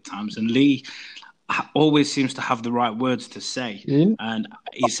by Leigh at times. And Leigh always seems to have the right words to say. And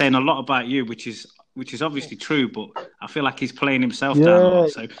he's saying a lot about you, which is obviously true, but I feel like he's playing himself down a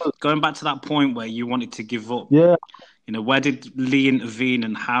lot. So going back to that point where you wanted to give up, you know, where did Leigh intervene,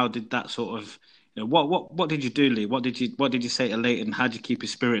 and how did that sort of, you know, what did you do, Leigh? What did you say to Leighton? How did you keep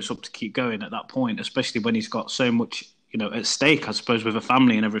his spirits up to keep going at that point, especially when he's got so much, you know, at stake, I suppose, with a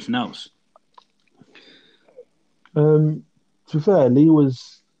family and everything else? To be fair, Leigh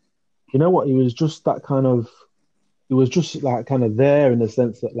was, you know what, he was just that kind of, he was just like kind of there in the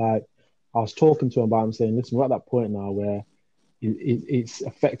sense that, like, I was talking to him about him saying, listen, we're at that point now where it's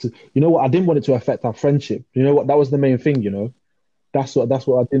affected. You know what? I didn't want it to affect our friendship. You know what? That was the main thing, you know. That's what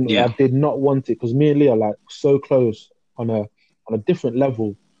I didn't. Yeah. I did not want it, because me and Leigh are like so close on a different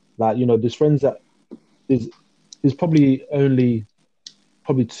level. Like, you know, there's friends that there's probably only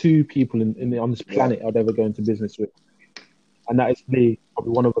 2 people on this planet I'd ever go into business with, and that is me,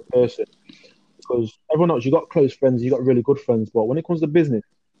 probably one other person. Because everyone knows you got close friends, you got really good friends, but when it comes to business,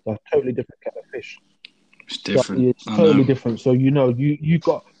 they're totally different kettle of fish. It's different. It's totally different. So you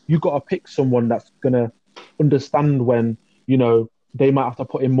got to pick someone that's gonna understand when they might have to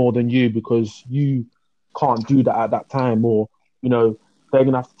put in more than you because you can't do that at that time, or they're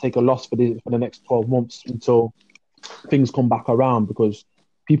gonna have to take a loss for the next 12 months until things come back around, because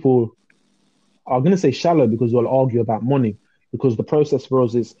people are going to say shallow because they'll argue about money, because the process for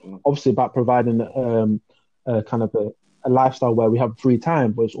us is obviously about providing a kind of a lifestyle where we have free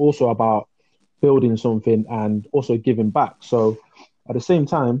time, but it's also about building something and also giving back. So at the same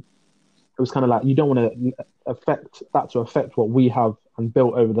time, it was kind of like you don't want to affect what we have and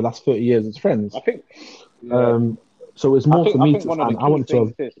built over the last 30 years as friends. I think. So it's more for me to. One of the key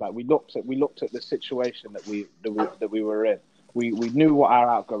things is like we looked at the situation that we were in. We knew what our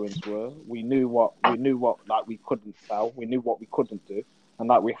outgoings were. We knew what like we couldn't sell. We knew what we couldn't do, and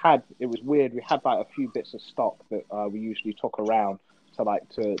like it was weird. We had like a few bits of stock that we usually took around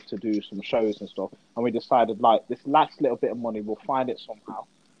to do some shows and stuff. And we decided like this last little bit of money, we'll find it somehow.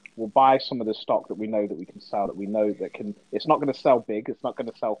 We'll buy some of the stock that we know that we can sell. That we know that can. It's not going to sell big. It's not going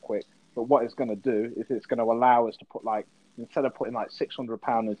to sell quick. But what it's going to do is it's going to allow us to put like, instead of putting like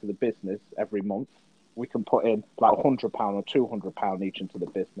 £600 into the business every month, we can put in like £100 or £200 each into the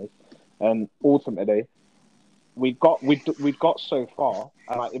business. And ultimately, we got so far,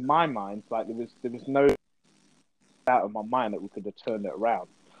 and like in my mind, like there was no doubt in my mind that we could have turned it around.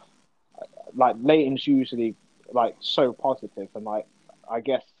 Like Leighton's usually like so positive, and like I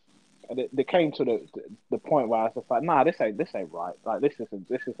guess. And it came to the point where I was just like, nah, this ain't right. Like this isn't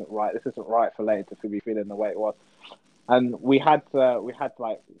right. This isn't right for Leighton to be feeling the way it was. And we had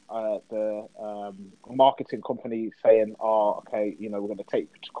like the marketing company saying, oh, okay, we're going to take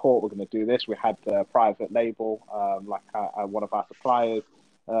you to court. We're going to do this. We had the private label, like one of our suppliers,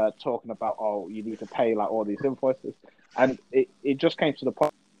 talking about, oh, you need to pay like all these invoices. And it just came to the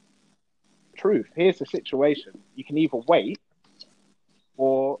point. Truth. Here's the situation. You can either wait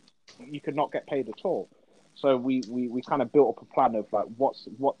or you could not get paid at all. So we kind of built up a plan of like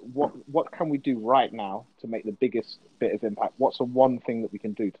what can we do right now to make the biggest bit of impact? What's the one thing that we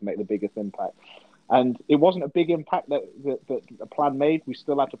can do to make the biggest impact? And it wasn't a big impact that the plan made. We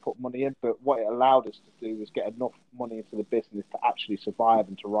still had to put money in, but what it allowed us to do was get enough money into the business to actually survive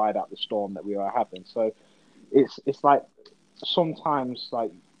and to ride out the storm that we were having. So it's like sometimes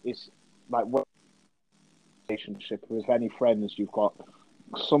like it's like what relationship with any friends you've got.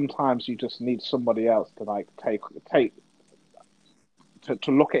 Sometimes you just need somebody else to like take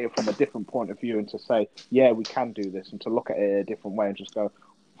to look at it from a different point of view and to say, yeah, we can do this, and to look at it a different way and just go,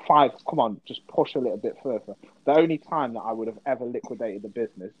 come on, just push a little bit further. The only time that I would have ever liquidated the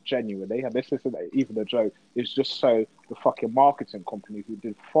business, genuinely, and this isn't even a joke, is just so the fucking marketing company who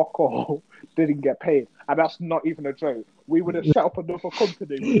did fuck all didn't get paid. And that's not even a joke. We would have set up another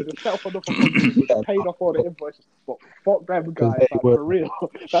company. We would have paid off all the invoices. But fuck them guys, like, for real.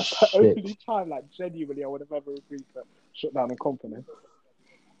 That's the only time, like, genuinely, I would have ever agreed to shut down a company.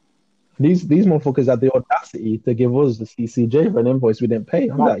 These motherfuckers had the audacity to give us the CCJ for an invoice we didn't pay.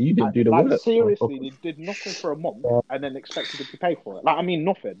 I'm like, you didn't do the work. Seriously, they did nothing for a month and then expected to be paid for it. Like, I mean,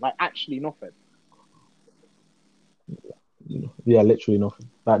 nothing. Like, actually nothing. Yeah, literally nothing.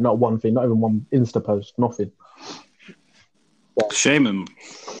 Like, not one thing, not even one Insta post, nothing. Shame them.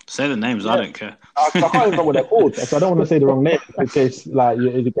 Say the names. Yeah. I don't care. I can't even remember what they're called, so I don't want to say the wrong name in case like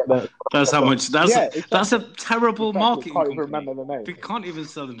you get that. That's how much. That's a terrible marketing. Can't even remember the name. They can't even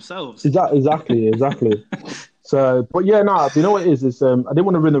sell themselves. Exactly. So, but yeah, you know what it is? I didn't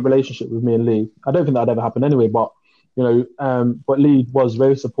want to ruin the relationship with me and Leigh. I don't think that'd ever happen anyway. But but Leigh was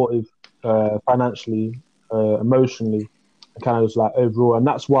very supportive, financially, emotionally, and kind of was like overall, and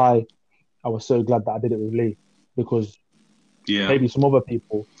that's why I was so glad that I did it with Leigh, because maybe some other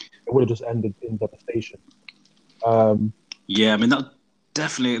people, it would have just ended in devastation. Yeah, I mean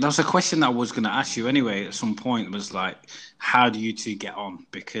that's a question that I was going to ask you anyway. At some point, was like, how do you two get on?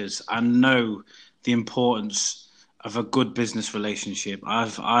 Because I know the importance of a good business relationship.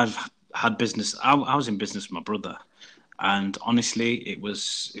 I've had business. I was in business with my brother, and honestly, it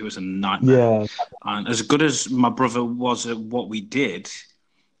was a nightmare. Yeah. And as good as my brother was at what we did,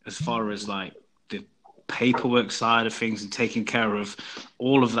 as far as like the paperwork side of things and taking care of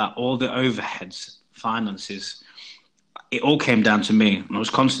all of that, all the overheads, finances, it all came down to me. And I was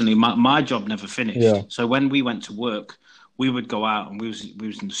constantly, my job never finished. Yeah. So when we went to work, we would go out and we was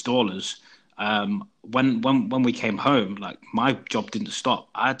installers. When we came home, like my job didn't stop.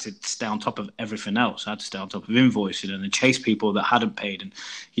 I had to stay on top of everything else. I had to stay on top of invoicing and then chase people that hadn't paid. And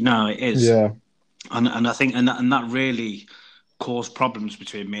you know how it is. Yeah. And I think and that really caused problems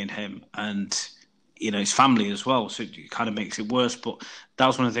between me and him, and his family as well. So it kind of makes it worse. But that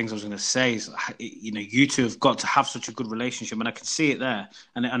was one of the things I was going to say is, you two have got to have such a good relationship, and I can see it there.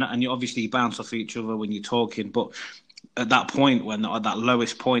 And you obviously bounce off each other when you're talking, but at that point, when at that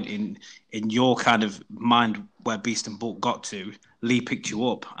lowest point in your kind of mind where Beast and Bulk got to, Leigh picked you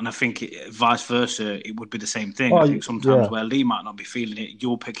up, and I think vice versa, it would be the same thing. I think sometimes where Leigh might not be feeling it,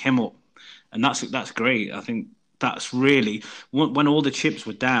 you'll pick him up, and that's great. I think that's really when all the chips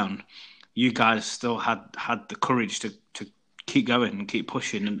were down, you guys still had the courage to keep going and keep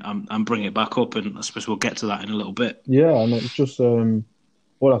pushing and bring it back up, and I suppose we'll get to that in a little bit. Yeah, and it's just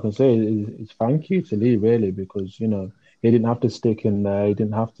all I can say is thank you to Leigh, really, because he didn't have to stick in there, he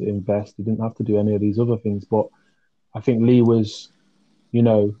didn't have to invest, he didn't have to do any of these other things. But I think Leigh was,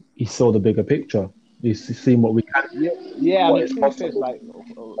 he saw the bigger picture. He's seen what we can. Yeah. And the truth is, like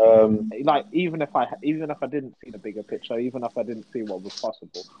even if I didn't see the bigger picture, even if I didn't see what was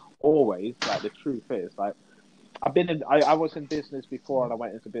possible, always the truth is I was in business before, and I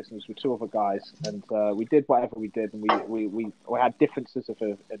went into business with two other guys, and we did whatever we did, and we had differences of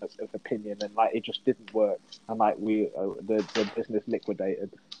opinion, and it just didn't work, and the business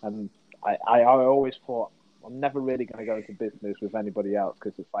liquidated, and I always thought I'm never really going to go into business with anybody else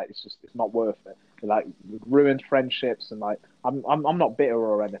because it's not worth it. Ruined friendships, and I'm not bitter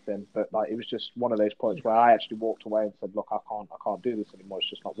or anything, but it was just one of those points where I actually walked away and said, look, I can't do this anymore. It's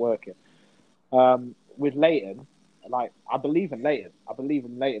just not working. With Leighton, I believe in Leighton. I believe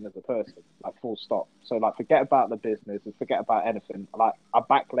in Leighton as a person, full stop. So forget about the business and forget about anything. I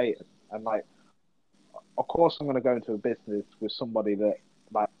back Leighton, and of course I'm going to go into a business with somebody that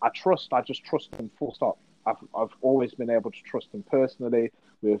I trust. I just trust him, full stop. I've always been able to trust him personally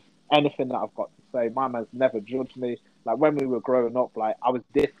with anything that I've got to say. My man's never judged me. When we were growing up, I was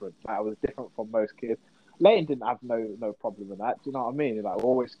different. I was different from most kids. Leighton didn't have no problem with that. Do you know what I mean? He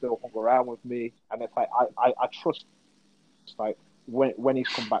always still hung around with me, and it's I trust when he's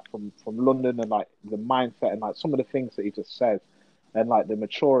come back from London, and the mindset and some of the things that he just says, and the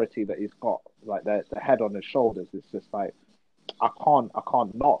maturity that he's got, the head on his shoulders. It's just I can't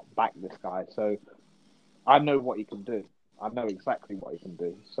not back this guy. So I know what he can do. I know exactly what he can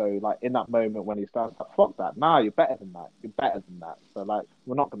do. So, in that moment when he starts, fuck that. Nah, you're better than that. You're better than that. So,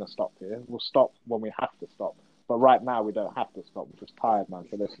 we're not going to stop here. We'll stop when we have to stop. But right now, we don't have to stop. We're just tired, man.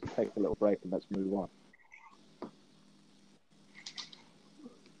 So let's just take a little break and let's move on.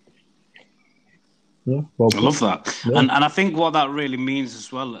 Yeah, well, I love that. Yeah. And I think what that really means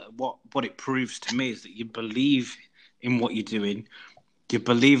as well, what it proves to me is that you believe in what you're doing. You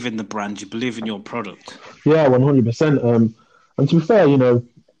believe in the brand. You believe in your product. Yeah, 100%. And to be fair, we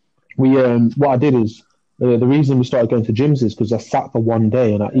what I did is the reason we started going to gyms is because I sat for one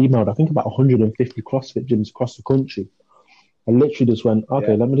day and I emailed, I think, about 150 CrossFit gyms across the country. I literally just went,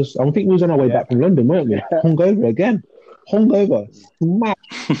 okay, let me just. I think we was on our way back from London, weren't we? Yeah. Hungover again. Hungover. Smash.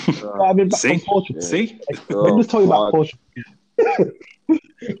 I've been back from Portugal. See? Let me just tell you about Portugal.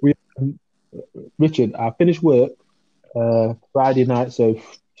 Richard, I finished work Friday night, so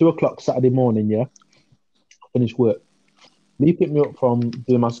 2:00 Saturday morning, yeah. Finished work. Leigh picked me up from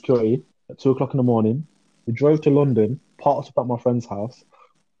doing my security at 2:00 in the morning. We drove to London, parked up at my friend's house,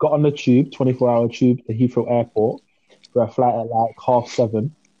 got on the tube, 24-hour tube to Heathrow Airport for a flight at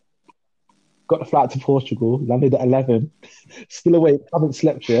 7:30. Got the flight to Portugal, landed at 11. Still awake, haven't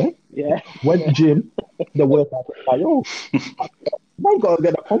slept yet. Yeah. Went to gym, the workout. Man, gotta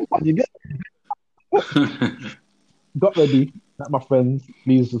get a pump on you. Got ready. At my friends,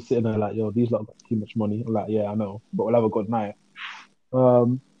 Leigh's was sitting there these lot got too much money. I'm yeah, I know, but we'll have a good night.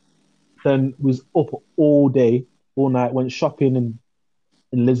 Then was up all day, all night, went shopping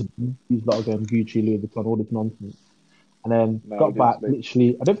in Lisbon. These lot again, Gucci, Louis Vuitton, all this nonsense. And then got back,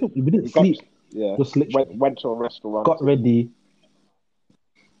 literally, I don't think we didn't sleep. Yeah, just literally went to a restaurant. Got ready.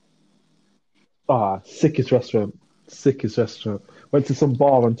 Sickest restaurant. Went to some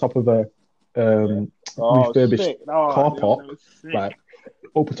bar on top of a refurbished car park,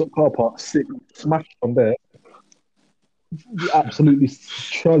 opened up car park, smashed on there. Absolutely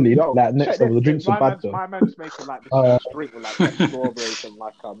surely next level. The drinks are bad though. My man's making this drink with strawberries and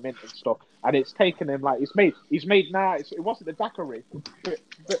mint and stuff, and it's taken him he's made now. It wasn't a daiquiri.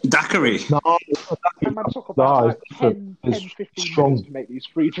 Daiquiri. No, my man took about 10, 15 minutes to make these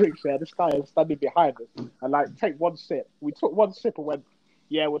 3 drinks. There, this guy is standing behind us and take one sip. We took one sip and went,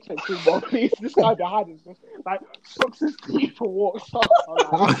 yeah, we'll take 2 more, please. This guy behind us just sucks his teeth and walks off.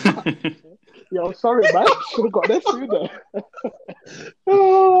 I'm sorry, man. Should have got there sooner.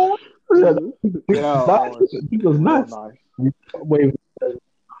 It was nice.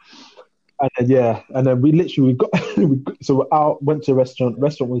 and then we literally so we're out, went to a restaurant.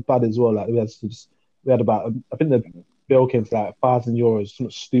 Restaurant was bad as well. Like we had about, I think the bill came to like €1,000. Something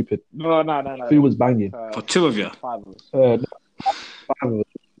stupid. No. Food was banging. For two of you. 5 of us. No, 5 of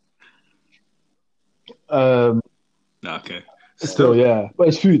us. Okay. Still, yeah, but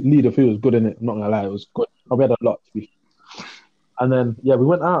it's food. Lee, the food was good in it. I'm not gonna lie, it was good. We had a lot to be. And then we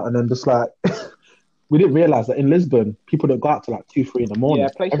went out, and then just like we didn't realize that in Lisbon, people don't go out till like 2, 3 in the morning. Yeah,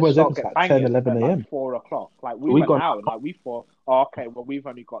 places Everyone's start open getting like 10, banging 11 at a.m. like 4 o'clock. Like we We went got- out and like we thought, oh, okay, well we've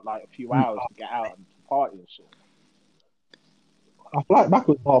only got like a few hours to get out and party and shit. Our flight back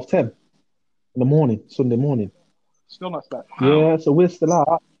was 10:30 in the morning, Sunday morning. Still not slept. Yeah, so we're still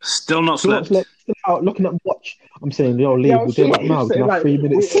out. Still not Still slept. looking at the watch. I'm saying, yo, Lee, we'll go back now. We can have 3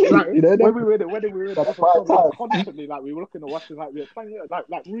 minutes. Like, You know, when we were in it, That's I was my time. constantly like we were looking at watches, like we were playing it, like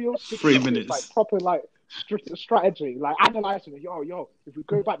real 3 minutes. like proper like strategy, like analyzing it. Yo, if we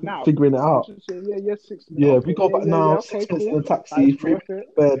go back now, Figuring it out. we should say, yeah, 6 minutes. Yeah, if we go back now, 6 minutes in the taxi, 3 minutes in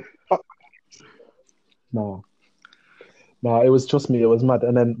bed. No, it was, trust me, it was mad.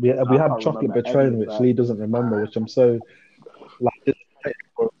 And then we had can't chocolate remember Patron, any of which that. Lee doesn't remember, which I'm so like disappointed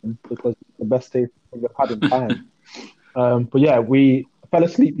for him because it's the best taste we've had in time. But yeah, we fell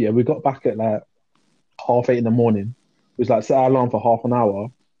asleep. Yeah, we got back at like 8:30 in the morning. It was like set our alarm for half an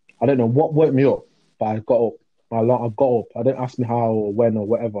hour. I don't know what woke me up, but I got up. I got up. I didn't ask me how or when or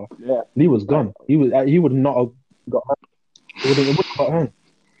whatever. Yeah, Lee was gone. He would not have got home. He wouldn't have got home.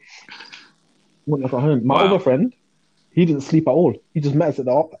 Wouldn't have got home. My other friend, he didn't sleep at all. He just met us at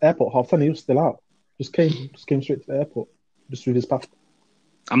the airport 10:30. He was still out. Just came straight to the airport. Just through his passport.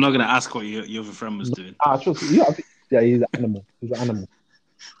 I'm not going to ask what your other friend was doing. Trust me. Yeah, he's an animal. He's an animal.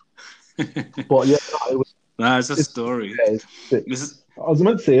 But yeah, it was. No, it's a story. Yeah, it's sick. This is, I was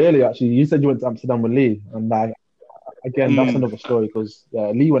meant to say earlier, actually, you said you went to Amsterdam with Lee, and like, again, that's another story because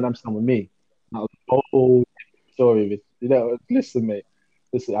Lee went to Amsterdam with me. That was a whole story. Listen, mate.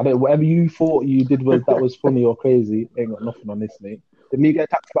 Listen, I don't. Whatever you thought you did that was funny or crazy, ain't got nothing on this, mate. Did Lee get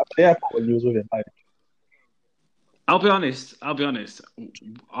taxed back to the airport when you was with him? Like, I'll be honest.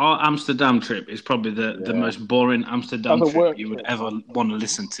 Our Amsterdam trip is probably the most boring Amsterdam That's a trip work you would trip. ever want to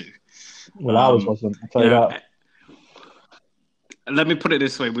listen to. well, ours wasn't. I'll tell you that. Let me put it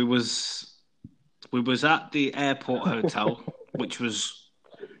this way: we was at the airport hotel, which was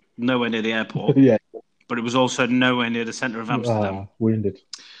nowhere near the airport, Yeah. but it was also nowhere near the centre of Amsterdam. Wounded.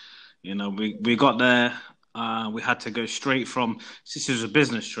 You know, we got there. We had to go straight from. This was a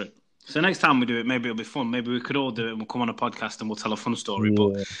business trip. So next time we do it, maybe it'll be fun. Maybe we could all do it and we'll come on a podcast and we'll tell a fun story. Yeah.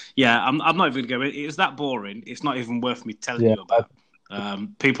 But yeah, I'm not even going to go. It's that boring. It's not even worth me telling you about.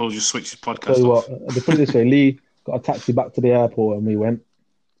 People just switch the podcast Tell you off. what, to put it this way, Lee got a taxi back to the airport and we went.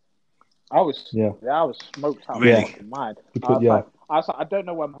 I was smoked out. Really? Fucking mad. Because, I was like, I don't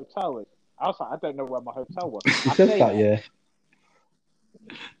know where my hotel is. I was like, I don't know where my hotel was. He says that, yeah.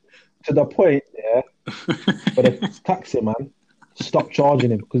 To the point, yeah, but the taxi man stopped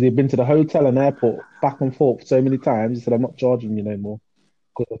charging him because he'd been to the hotel and airport back and forth so many times. He said, I'm not charging you no more.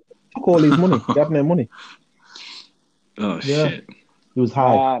 Because I took all his money. He had no money. Oh Yeah. shit! He was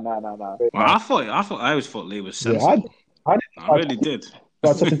high. No. Well, I always thought Lee was sensible. I I really did.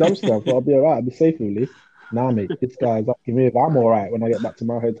 I took him to Amsterdam. I thought I'll be all right. I'll be safe with Lee. Nah, mate, this guy's asking me if I'm all right when I get back to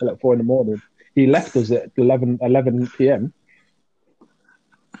my hotel at 4 a.m. He left us at 11 p.m.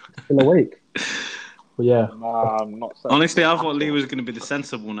 Still awake. But yeah. Nah, I'm not. Honestly, I thought Lee was going to be the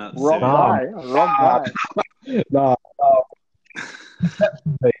sensible one out of the Wrong two. guy. Nah.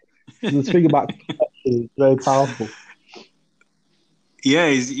 This thing about is very powerful. Yeah,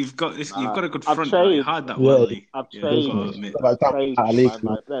 you've got a good I've front. changed. You hide that well, Lee. I've Yeah, changed. I've got to admit. Like that, Changed, at least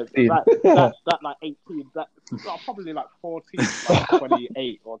man, like, 15. that like 18, probably like 14, like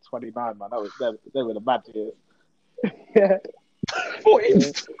 28 or 29, man. They were the bad years. Yeah. 14.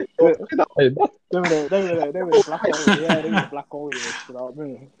 They were the black hole. Yeah, they were the black hole years. You know what I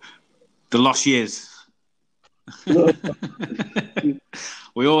mean? The lost years.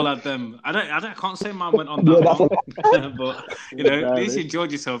 We all had them. I can't say mine went on that long, but you know, at least you enjoyed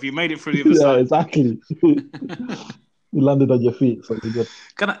yourself. You made it through the other side. Exactly. You landed on your feet, so you're good.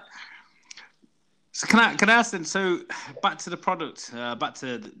 Can I ask then? So back to the product, back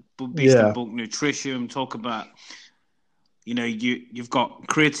to the Beast and Bulk Nutrition. Talk about, you know, you've got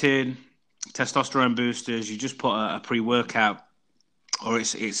creatine, testosterone boosters. You just put a pre-workout, or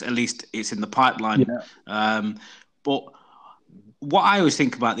it's at least it's in the pipeline. Yeah. But what I always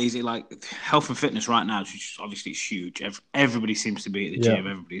think about these is like health and fitness right now, which obviously is huge. Everybody seems to be at the gym.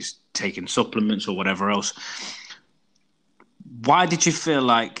 Everybody's taking supplements or whatever else. Why did you feel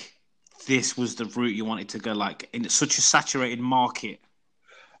like this was the route you wanted to go? Like in such a saturated market.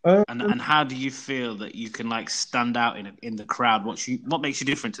 And how do you feel that you can like stand out in the crowd? What makes you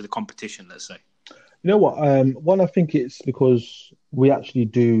different to the competition? Let's say. You know what? One, I think it's because we actually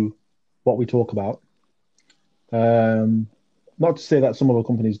do what we talk about. Um, Not to say that some other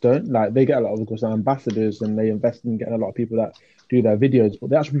companies don't. Like they get a lot of, of course, ambassadors and they invest in getting a lot of people that do their videos, but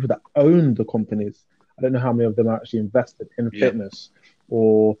the actual people that own the companies, I don't know how many of them are actually invested in Yeah. fitness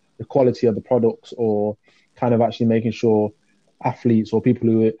or the quality of the products or kind of actually making sure athletes or people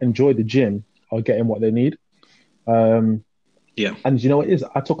who enjoy the gym are getting what they need. Um, Yeah. and you know what it is?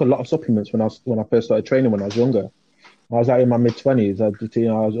 I took a lot of supplements when I first started training when I was younger. I was out in my mid 20s. I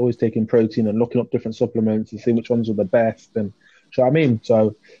was always taking protein and looking up different supplements and seeing which ones were the best. And do you know what I mean?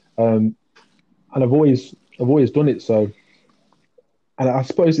 So, and I've always done it. So, and I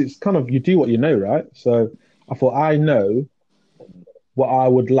suppose it's kind of you do what you know, right? So, I thought I know what I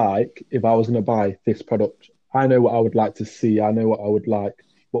would like if I was going to buy this product. I know what I would like to see. I know what I would like,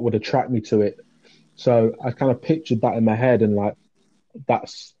 what would attract me to it. So I kind of pictured that in my head, and like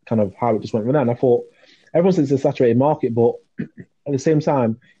that's kind of how it just went from there. And I thought everyone says it's a saturated market, but at the same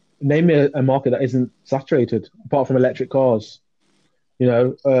time, name me a market that isn't saturated, apart from electric cars. You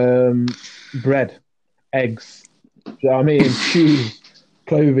know, bread, eggs. Do you know what I mean? Shoes,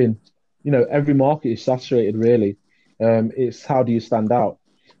 clothing. You know, every market is saturated. Really, it's how do you stand out?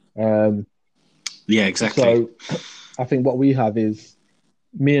 Um, Yeah, exactly. so I think what we have is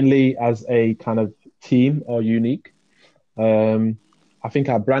me and Leigh as a kind of team are unique. Um, I think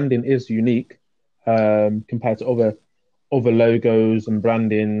our branding is unique compared to other logos and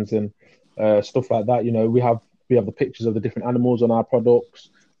brandings and stuff like that. You know, we have the pictures of the different animals on our products.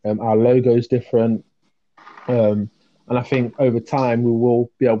 Our logo is different, and I think over time we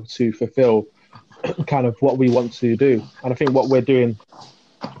will be able to fulfill kind of what we want to do. And I think what we're doing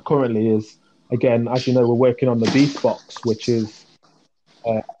currently is, again, as you know, we're working on the Beast Box, which is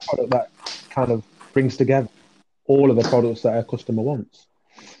a product that kind of brings together all of the products that a customer wants.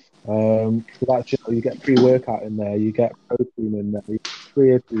 So that's, you know, you get pre-workout in there, you get protein in there, you get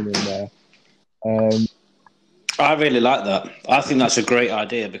creatine in there. Um, I really like that. I think that's a great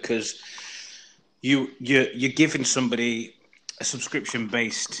idea because you're giving somebody a subscription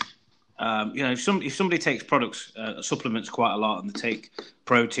based. If somebody takes products, supplements quite a lot, and they take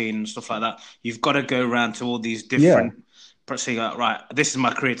protein and stuff like that, you've got to go around to all these yeah, different. Say, right, this is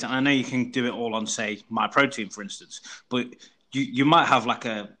my creatine. I know you can do it all on, say, my protein, for instance, but you might have like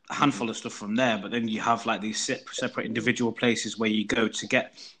a handful of stuff from there, but then you have like these separate individual places where you go to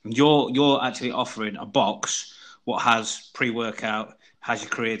get. You're actually offering a box what has pre-workout, has your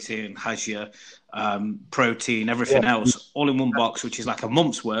creatine, has your protein, yeah, everything else, all in one box, which is like a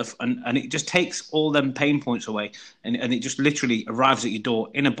month's worth, and it just takes all them pain points away, and it just literally arrives at your door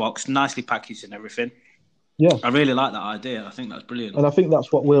in a box, nicely packaged and everything. yeah. I really like that idea. I think that's brilliant. And I think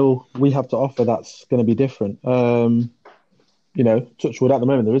that's what we have to offer. That's going to be different. You know, touch wood at the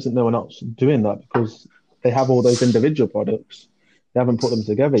moment, there isn't no one else doing that because they have all those individual products. They haven't put them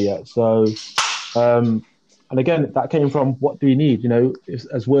together yet. So, and again, that came from what do we need? You know,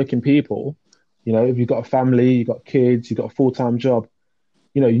 as working people, you know, if you've got a family, you've got kids, you've got a full-time job,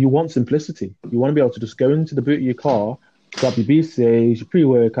 you know, you want simplicity. You want to be able to just go into the boot of your car, grab your BCAAs, your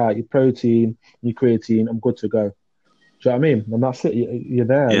pre-workout, your protein, your creatine, I'm good to go. Do you know what I mean? And that's it. You're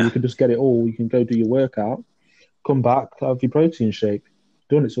there. You Yeah. can just get it all. You can go do your workout, come back, have your protein shake.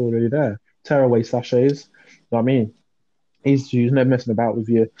 Done. It's already there. Tear away sachets. You know what I mean? Easy to use. No messing about with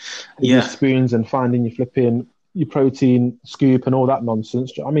your Yeah. spoons and finding your flipping your protein scoop and all that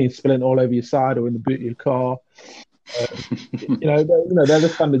nonsense. Do you know what I mean? Spilling it all over your side or in the boot of your car. They're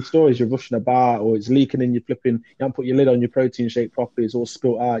the standard stories. You're rushing about, or it's leaking in your flipping. You haven't put your lid on your protein shake properly. It's all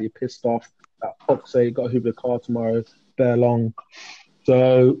spilt out. You're pissed off. That fuck's sake, got to hoover the car tomorrow. Bear long.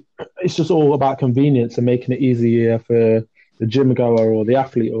 So it's just all about convenience and making it easier for the gym goer or the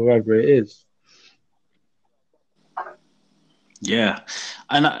athlete or whoever it is. Yeah,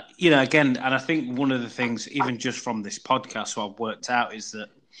 and again, and I think one of the things, even just from this podcast, what I've worked out is that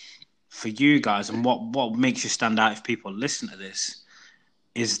for you guys, and what makes you stand out if people listen to this,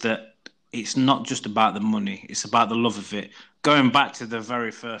 is that it's not just about the money; it's about the love of it. Going back to the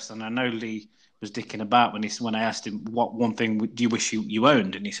very first, and I know Leigh was dicking about when I asked him what one thing do you wish you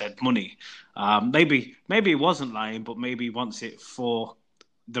owned, and he said money. Maybe he wasn't lying, but maybe he wants it for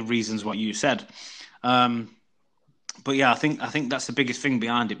the reasons what you said. But yeah, I think that's the biggest thing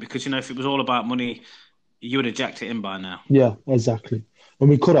behind it because if it was all about money, you would have jacked it in by now. Yeah, exactly. And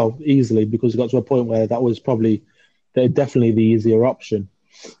we could have easily because it got to a point where that was probably definitely the easier option.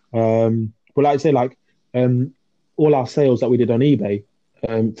 But like I say, all our sales that we did on eBay,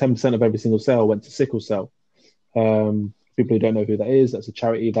 10% of every single sale went to sickle cell. people who don't know who that is, that's a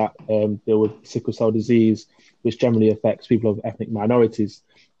charity that deal with sickle cell disease, which generally affects people of ethnic minorities.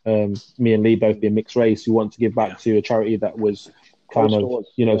 Me and Leigh both being mixed race, we want to give back to a charity that was kind of,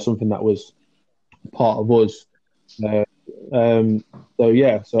 something that was part of us. Again,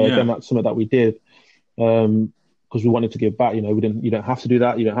 that's something that we did because we wanted to give back. You don't have to do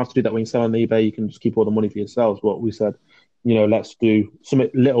that. You don't have to do that when you sell on eBay. You can just keep all the money for yourselves. But we said, let's do something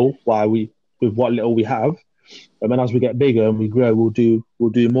little with what little we have, and then as we get bigger and we grow, we'll do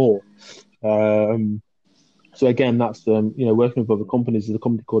more. So again, that's working with other companies. There's a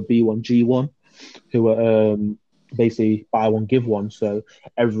company called B1G1 who are basically buy one give one. So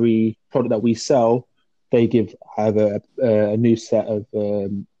every product that we sell, they give either a new set of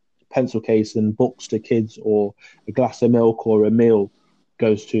pencil case and books to kids, or a glass of milk or a meal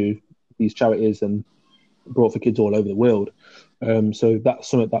goes to these charities and brought for kids all over the world. So that's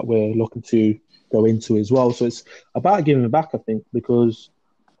something that we're looking to go into as well. So it's about giving back, I think, because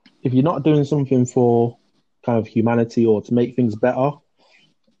if you're not doing something for kind of humanity or to make things better,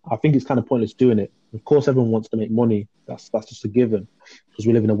 I think it's kind of pointless doing it. Of course, everyone wants to make money. That's just a given, because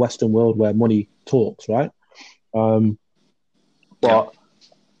we live in a Western world where money talks, right? But to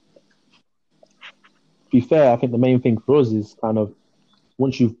be fair, I think the main thing for us is kind of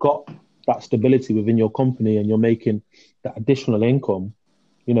once you've got that stability within your company and you're making that additional income,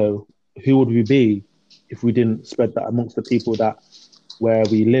 who would we be if we didn't spread that amongst the people that where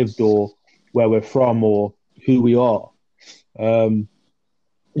we lived or where we're from or who we are?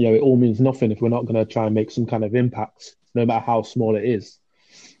 It all means nothing if we're not going to try and make some kind of impact, no matter how small it is.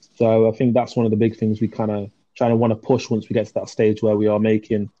 So I think that's one of the big things we kind of want to push once we get to that stage where we are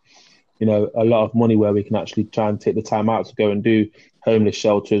making, a lot of money, where we can actually try and take the time out to go and do homeless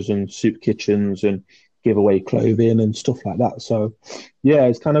shelters and soup kitchens and give away clothing and stuff like that. So yeah,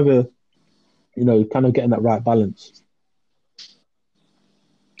 it's kind of getting that right balance.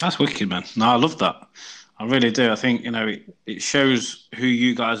 That's wicked, man. No, I love that. I really do. I think, it shows who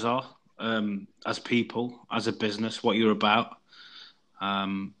you guys are as people, as a business, what you're about.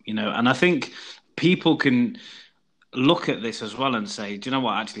 And I think people can look at this as well and say, do you know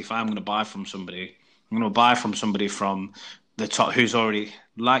what? Actually, if I'm going to buy from somebody, I'm going to buy from somebody from the top who's already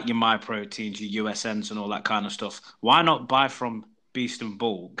like your MyProteins, your USNs and all that kind of stuff. Why not buy from Beast and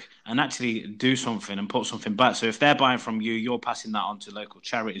Bulk and actually do something and put something back? So if they're buying from you, you're passing that on to local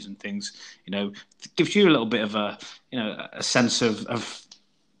charities and things. It gives you a little bit of a sense of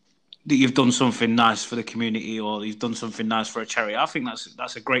that you've done something nice for the community, or you've done something nice for a charity. I think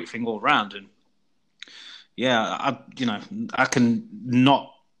that's a great thing all round. And yeah, I can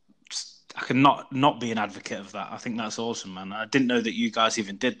not be an advocate of that. I think that's awesome, man. I didn't know that you guys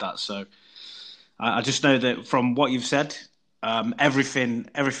even did that. So I just know that from what you've said, everything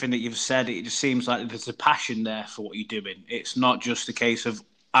that you've said, it just seems like there's a passion there for what you're doing. It's not just a case of,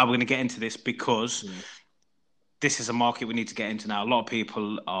 we're going to get into this because this is a market we need to get into now. A lot of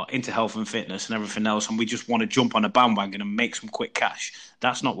people are into health and fitness and everything else, and we just want to jump on a bandwagon and make some quick cash.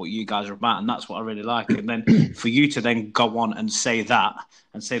 That's not what you guys are about, and that's what I really like. And then for you to then go on and say that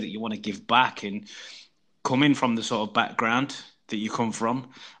you want to give back and come in from the sort of background that you come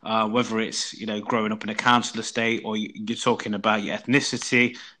from, whether it's growing up in a council estate or you're talking about your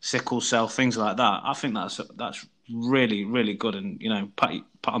ethnicity, sickle cell, things like that. I think that's really, really good, and pat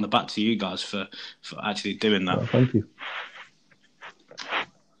on the back to you guys for actually doing that. Well, thank you.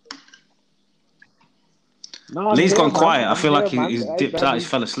 No, Leigh's gone quiet. Man. I feel like he's dipped out. He's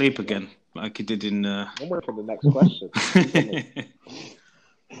fell asleep again, like he did in. I'm waiting for the next question.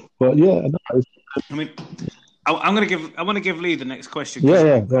 But yeah, no, I mean, I want to give Leigh the next question.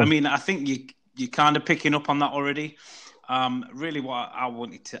 Yeah. I mean, I think you're kind of picking up on that already. Really, what I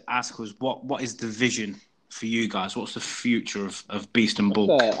wanted to ask was what is the vision for you guys? What's the future of Beast and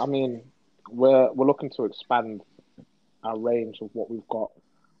Bulk? I mean, we're looking to expand our range of what we've got,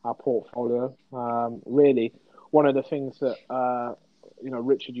 our portfolio. Really, one of the things that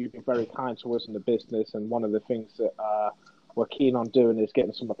Richard, you've been very kind to us in the business, and one of the things that we're keen on doing is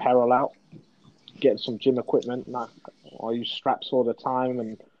getting some apparel out, getting some gym equipment. Now, I use straps all the time,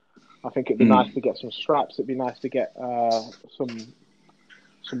 and I think it'd be nice to get some straps. It'd be nice to get some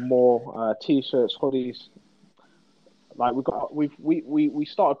more t-shirts, hoodies. Like we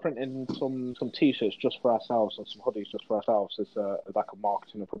started printing some t-shirts just for ourselves and some hoodies just for ourselves as like a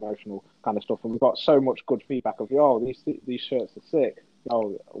marketing and promotional kind of stuff. And we've got so much good feedback of these shirts are sick.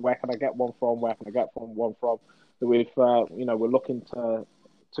 Where can I get one from? Where can I get one from? That we've we're looking to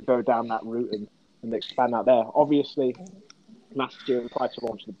go down that route and expand out there. Obviously, last year we tried to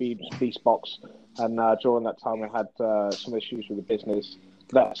launch the Beast Box, and during that time we had some issues with the business.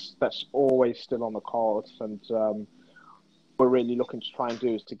 That's always still on the cards, and we're really looking to try and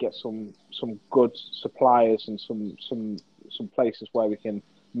do is to get some good suppliers and some places where we can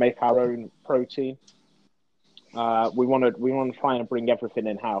make our own protein. We want to try and bring everything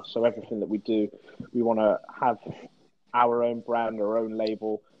in house. So everything that we do, we want to have our own brand, our own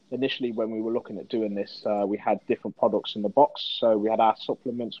label. Initially, when we were looking at doing this, we had different products in the box. So we had our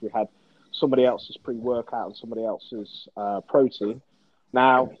supplements, we had somebody else's pre-workout and somebody else's protein.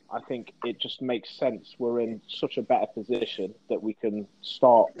 Now, I think it just makes sense. We're in such a better position that we can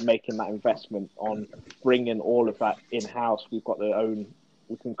start making that investment on bringing all of that in-house. We've got we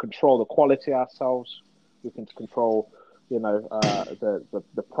can control the quality ourselves. We can control,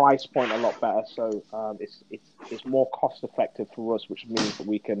 the price point a lot better. So it's more cost effective for us, which means that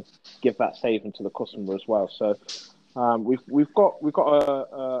we can give that saving to the customer as well. So we've got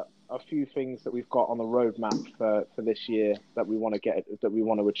a few things that we've got on the roadmap for this year that we want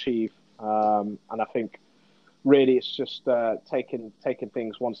to achieve. And I think really it's just taking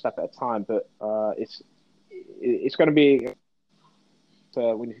things one step at a time. But it's going to be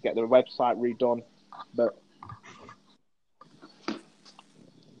we need to get the website redone. But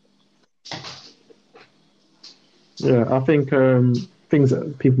yeah, I think things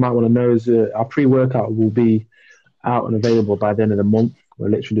that people might want to know is our pre-workout will be out and available by the end of the month. We're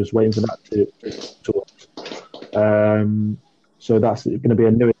literally just waiting for that to us. So that's going to be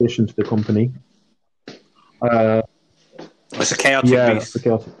a new addition to the company. It's a chaotic beast. It's a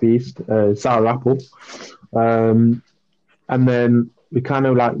chaotic beast. Sour apple. And then we kind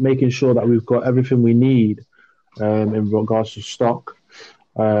of like making sure that we've got everything we need in regards to stock.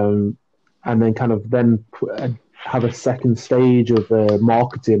 And then kind of have a second stage of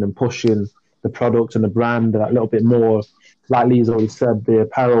marketing and pushing the product and the brand a little bit more. Like Leigh's already said, the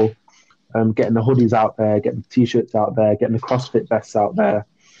apparel, getting the hoodies out there, getting the t-shirts out there, getting the CrossFit vests out there.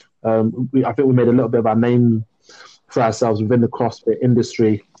 I think we made a little bit of our name for ourselves within the CrossFit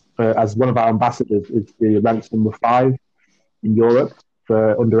industry. As one of our ambassadors is the ranked number 5 in Europe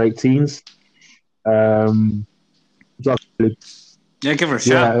for under 18s. Yeah, give her a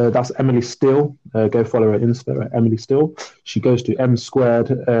shout. Yeah, that's Emily Still. Go follow her on Insta, Emily Still. She goes to M Squared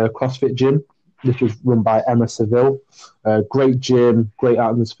CrossFit Gym. This was run by Emma Seville. Great gym, great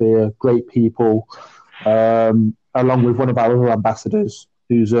atmosphere, great people. Along with one of our other ambassadors,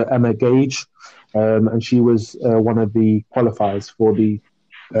 who's Emma Gage, and she was one of the qualifiers for the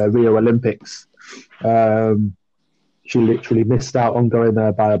Rio Olympics. She literally missed out on going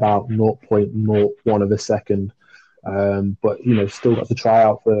there by about 0.01 of a second. But still got to try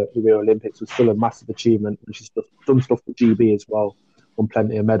out for the Rio Olympics. It was still a massive achievement, and she's done stuff for GB as well, won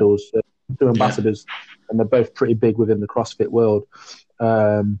plenty of medals. 2 ambassadors, and they're both pretty big within the CrossFit world.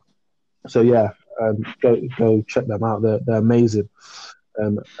 Go check them out. They're amazing.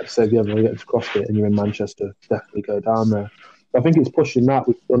 So if you ever get to CrossFit and you're in Manchester, definitely go down there. I think it's pushing that.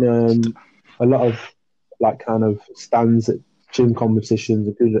 We've done a lot of kind of stands at gym competitions,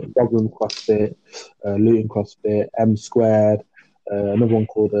 including Rotherham CrossFit, Luton CrossFit, M Squared, another one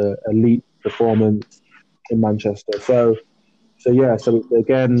called Elite Performance in Manchester. So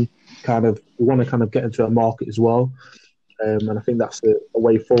again, we want to kind of get into a market as well, and I think that's a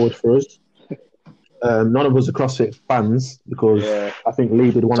way forward for us. None of us are CrossFit fans because I think Leigh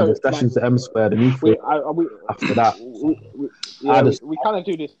did one of the sessions at M Squared, and after that, we kind of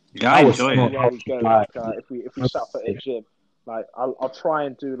do this. Yeah, I enjoy it. If we set up at a gym, I'll try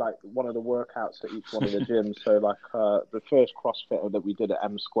and do one of the workouts at each one of the gyms. So the first CrossFit that we did at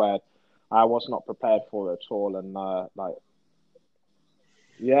M Squared, I was not prepared for it at all, and hungover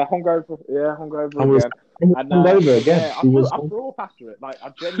again. Hungover again. I threw up after it. I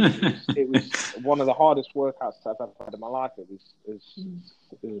genuinely, it was one of the hardest workouts I've ever had in my life. It was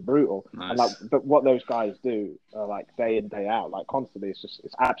brutal. Nice. And but what those guys do, day in day out, constantly,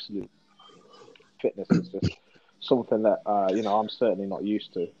 it's absolute fitness. It's just something that I'm certainly not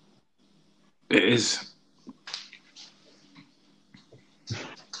used to. It is.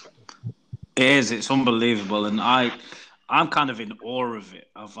 It's unbelievable, and I'm kind of in awe of it.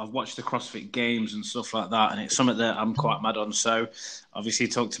 I've watched the CrossFit Games and stuff like that, and it's something that I'm quite mad on. So, obviously,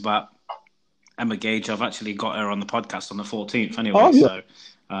 you talked about Emma Gage. I've actually got her on the podcast on the 14th anyway. Oh, yeah.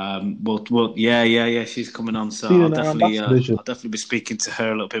 So, she's coming on. So I'll definitely be speaking to her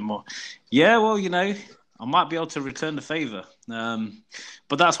a little bit more. Yeah, well, I might be able to return the favour.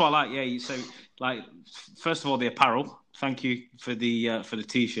 But that's what I like. Yeah, so first of all, the apparel. Thank you for the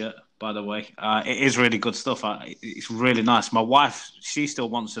t-shirt. By the way, it is really good stuff. It's really nice. My wife, she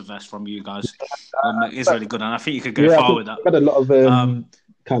still wants a vest from you guys. It is really good, and I think you could go far with that. I had a lot of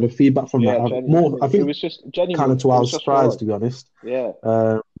kind of feedback from that. I think it was just genuine. Kind of to our surprise, to be honest. Yeah.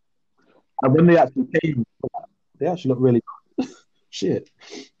 And when they actually came, they actually look really shit.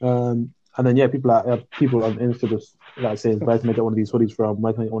 And then people people on Insta just like saying, "Where can I get one of these hoodies from?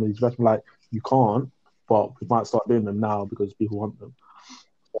 Where can I get one of these vests?" I'm like, you can't, but we might start doing them now because people want them.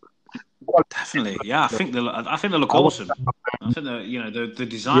 Definitely, yeah. I think they look awesome. I think the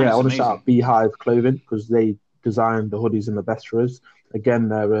design I is want to shout amazing. out Beehive Clothing because they designed the hoodies and the vests for us. Again,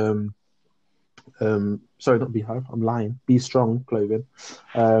 they're sorry, not Beehive. I'm lying. Be Strong Clothing,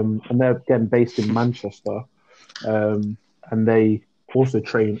 and they're again based in Manchester, and they also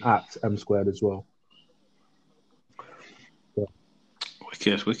train at M Squared as well. Yeah.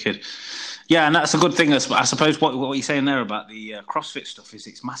 Wicked. Yeah, and that's a good thing. I suppose what you're saying there about the CrossFit stuff is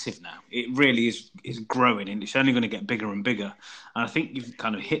it's massive now. It really is growing, and it's only going to get bigger and bigger. And I think you've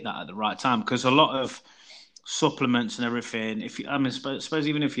kind of hit that at the right time because a lot of supplements and everything. Suppose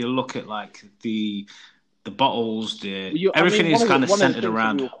even if you look at like the bottles, everything is kind of centered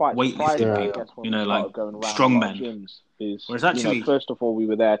around weightlifting people. Like strongmen. Gyms is, whereas actually, first of all, we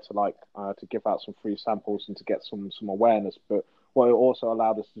were there to to give out some free samples and to get some awareness, but what it also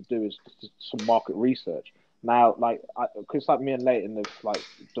allowed us to do is some market research. Now, because me and Leighton have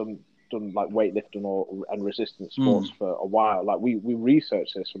done weightlifting and resistance sports for a while. We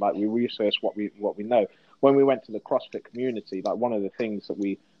researched this. We researched what we know. When we went to the CrossFit community, one of the things that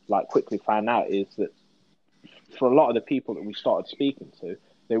we quickly found out is that for a lot of the people that we started speaking to,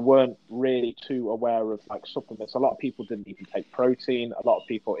 they weren't really too aware of supplements. A lot of people didn't even take protein. A lot of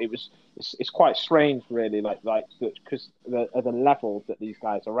people, it's quite strange, really, because the level that these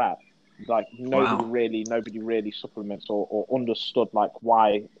guys are at, nobody really supplements or understood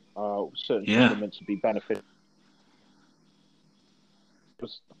why certain supplements would be beneficial. It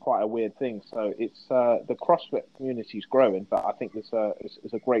was quite a weird thing. So it's the CrossFit community is growing, but I think there's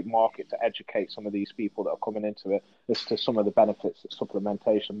a great market to educate some of these people that are coming into it as to some of the benefits that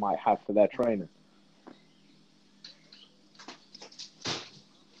supplementation might have for their training.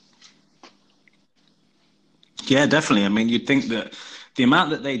 Yeah, definitely. I mean, you'd think that the amount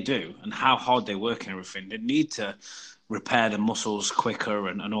that they do and how hard they work and everything, they need to repair the muscles quicker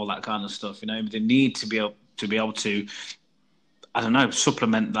and all that kind of stuff. They need to be able to, I don't know,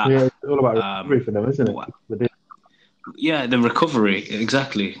 supplement that. Yeah, it's all about recovery for them, isn't it? Yeah, the recovery,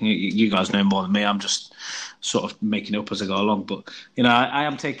 exactly. You guys know more than me. I'm just sort of making it up as I go along. But, I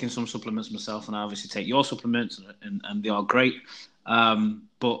am taking some supplements myself, and I obviously take your supplements, and they are great.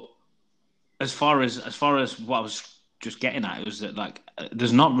 But as far as what I was just getting at, it was that,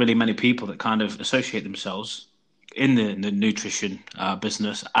 there's not really many people that kind of associate themselves in the nutrition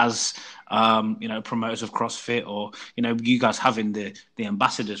business as promoters of CrossFit, or you guys having the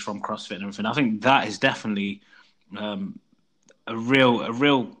ambassadors from CrossFit and everything. I think that is definitely a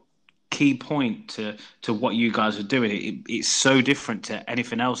real key point to what you guys are doing. It's so different to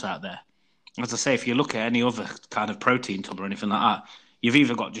anything else out there. As I say, if you look at any other kind of protein tub or anything like that, you've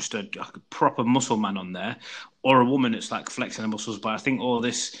either got just a proper muscle man on there, or a woman that's flexing the muscles. But I think all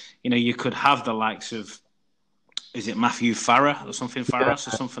this, you could have the likes of, is it Matthew Farah or something, Farras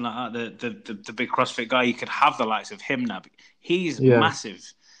or something like that, the big CrossFit guy. You could have the likes of him now. He's massive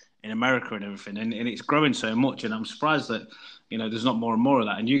in America and everything, and it's growing so much. And I'm surprised that there's not more and more of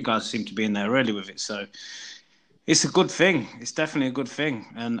that. And you guys seem to be in there early with it, so it's a good thing. It's definitely a good thing,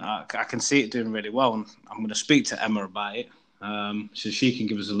 and I can see it doing really well. And I'm going to speak to Emma about it, so she can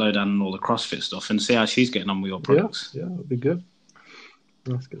give us a lowdown on all the CrossFit stuff and see how she's getting on with your products. Yeah, that'd be good.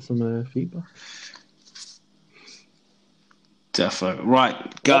 Let's get some feedback. Defo.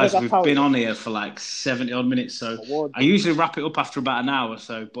 Right, guys, we've been on here for 70 odd minutes, so I usually wrap it up after about an hour or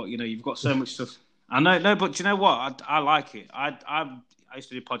so, but you've got so much stuff. I know, no, but you know what? I like it. I used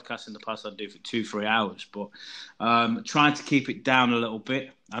to do podcasts in the past. I'd do for 2-3 hours, but trying to keep it down a little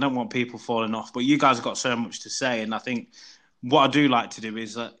bit. I don't want people falling off, but you guys have got so much to say, and I think what I do like to do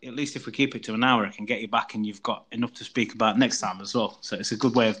is at least if we keep it to an hour, I can get you back and you've got enough to speak about next time as well. So it's a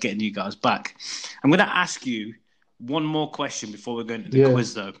good way of getting you guys back. I'm going to ask you one more question before we go into the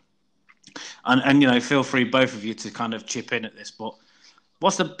quiz, though. And feel free, both of you, to kind of chip in at this. But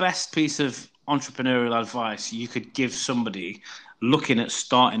what's the best piece of entrepreneurial advice you could give somebody looking at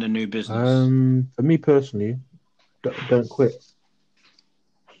starting a new business? For me personally, don't quit.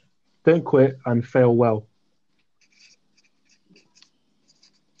 Don't quit and fail well.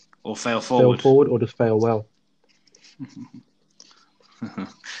 Or fail forward. Fail forward or just fail well.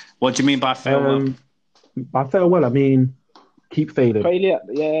 What do you mean by fail well? By fail well, I mean keep failing. Failure,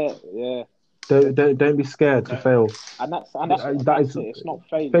 yeah. Don't be scared to fail. And that's it. It's not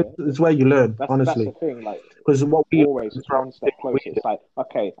failure. It's where you learn, honestly. That's the thing. Because what we always it's one step closer. It's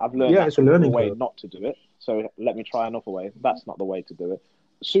okay, I've learned it's a learning way curve. not to do it. So let me try another way. That's not the way to do it.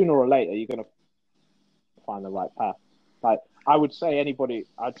 Sooner or later, you're going to find the right path. Like I'd say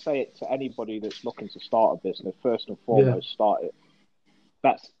it to anybody that's looking to start a business. First and foremost, start it.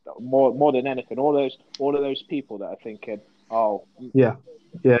 That's more than anything. All of those people that are thinking, oh, yeah.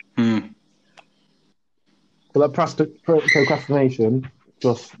 Mm. Well, that procrastination,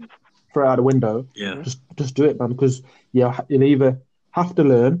 just throw it out the window. Yeah. Just do it, man, because you'll either have to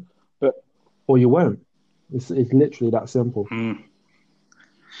learn, or you won't. It's literally that simple. Mm.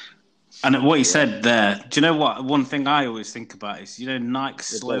 And what you said there, do you know what? One thing I always think about is,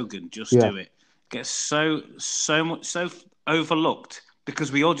 Nike's slogan, "Just do it," gets so overlooked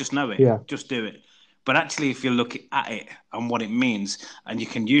because we all just know it. Yeah. Just do it. But actually, if you look at it and what it means, and you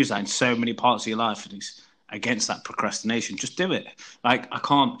can use that in so many parts of your life, and it's against that procrastination, just do it. Like,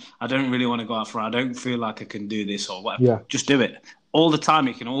 I don't really want to go out for, I don't feel like I can do this or whatever. Yeah. Just do it. All the time,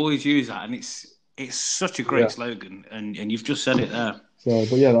 you can always use that. And it's such a great slogan. And you've just said it there. So,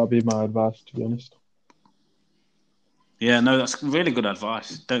 but yeah, that'll be my advice, to be honest. Yeah, no, that's really good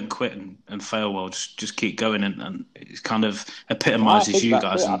advice. Don't quit and fail well. Just keep going, and it kind of epitomises you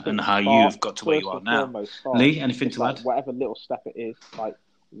guys and how you've got to where you are now. Leigh, anything to add? Whatever little step it is, like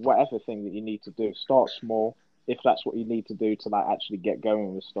whatever thing that you need to do, start small. If that's what you need to do to like actually get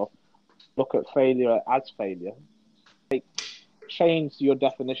going with stuff, look at failure as failure. Like, change your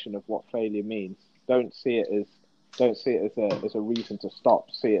definition of what failure means. Don't see it as a reason to stop.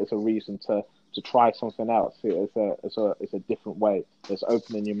 See it as a reason to try something else. See it as a different way. It's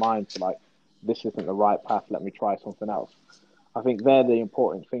opening your mind to like, this isn't the right path. Let me try something else. I think they're the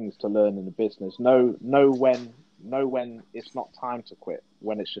important things to learn in the business. Know when it's not time to quit.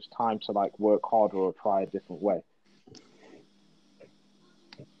 When it's just time to like work harder or try a different way.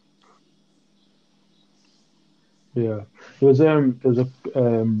 Yeah, there was a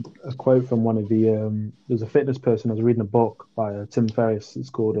quote from one of the there's a fitness person. I was reading a book by Tim Ferriss. It's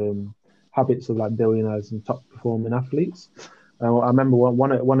called Habits of like Billionaires and Top Performing Athletes. I remember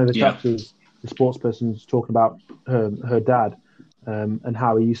one of the chapters, the sports person was talking about her dad and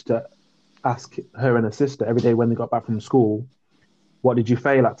how he used to ask her and her sister every day when they got back from school, what did you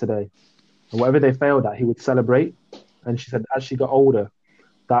fail at today? And whatever they failed at, he would celebrate. And she said as she got older,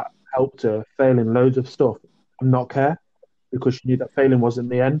 that helped her fail in loads of stuff and not care, because she knew that failing wasn't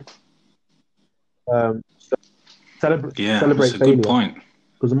the end. So celebrate that's a failure. Good point.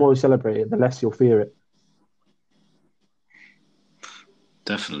 Because the more you celebrate it, the less you'll fear it.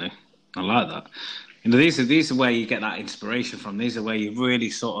 Definitely. I like that. These are where you get that inspiration from. These are where you really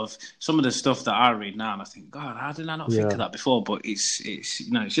sort of, some of the stuff that I read now and I think, God, how did I not think of that before? But it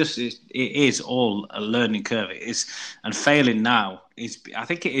is all a learning curve. It is, and failing now I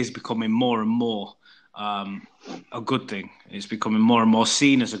think it is becoming more and more a good thing. It's becoming more and more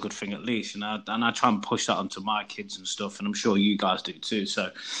seen as a good thing, at least. And I try and push that onto my kids and stuff, and I'm sure you guys do too.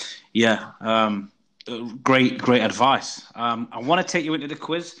 So, great advice. I want to take you into the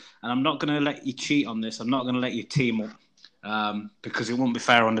quiz, and I'm not going to let you cheat on this. I'm not going to let you team up because it won't be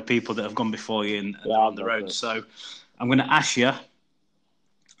fair on the people that have gone before you and they're on the road. So, I'm going to ask you,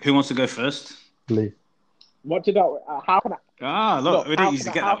 who wants to go first? Leigh. What did how can I? Look, we didn't used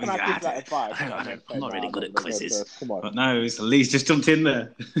to get that. How can I give that advice? I'm not really good at quizzes. Come on. But no, Leigh's just jumped in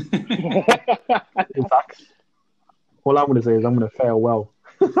there. In fact, all I'm going to say is I'm going to fail well.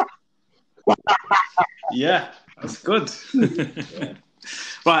 Yeah, that's good.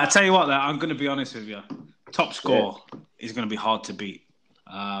 Right, I tell you what, though, I'm going to be honest with you. Top score is going to be hard to beat.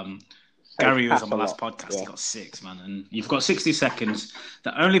 Gary was on my last podcast. He got 6, man, and you've got 60 seconds.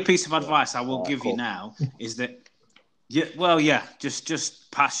 The only piece of advice I will give you now is that,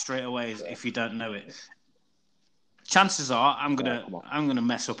 just pass straight away if you don't know it. Chances are I'm gonna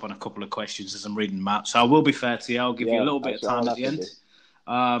mess up on a couple of questions as I'm reading them out. So I will be fair to you. I'll give you a little bit of time at the end.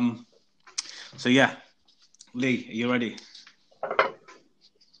 So yeah, Leigh, are you ready?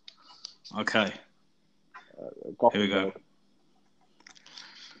 Okay. Here we go.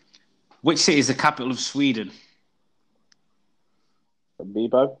 Which city is the capital of Sweden?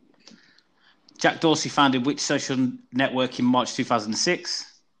 Bebo. Jack Dorsey founded which social network in March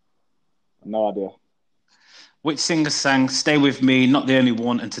 2006? No idea. Which singer sang "Stay With Me, Not the Only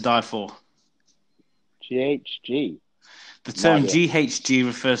One, and To Die For"? GHG. The term GHG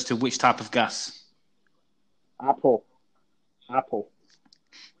refers to which type of gas? Apple.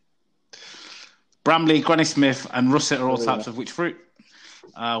 Bramley, Granny Smith, and russet are all types of which fruit?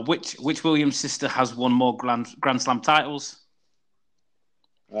 Which Williams sister has won more Grand Slam titles?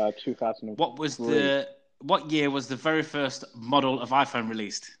 2003. What year was the very first model of iPhone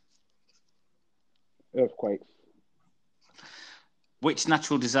released? Earthquake. Which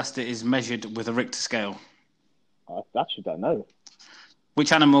natural disaster is measured with a Richter scale? I actually don't know.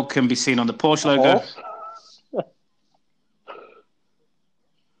 Which animal can be seen on the Porsche logo?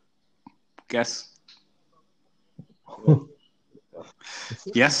 Guess.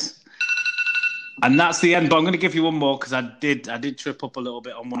 Yes. And that's the end. But I'm going to give you one more because I did trip up a little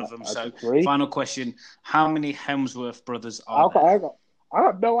bit on one of them. So, final question: how many Hemsworth brothers are there? I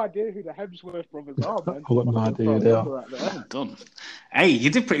have no idea who the Hemsworth brothers are, man. I've got no idea who they are. Well done. Hey, you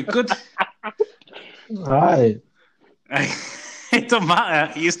did pretty good. Right. Hey, it don't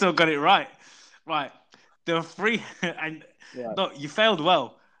matter. You still got it right. Right. There were 3, and no, you failed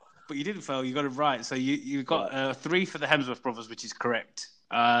well, but you didn't fail. You got it right. So you got 3 for the Hemsworth brothers, which is correct.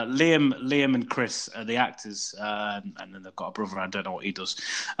 Liam and Chris are the actors, and then they've got a brother. I don't know what he does.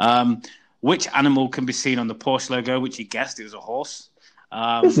 Which animal can be seen on the Porsche logo? Which you guessed it was a horse.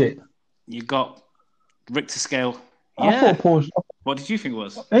 Is it? You got Richter scale. I thought Porsche. What did you think it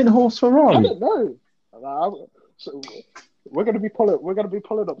was? Ain't horse Ferrari? I don't know. So we're gonna be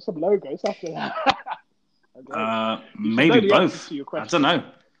pulling up some logos after that. Maybe both. I don't know.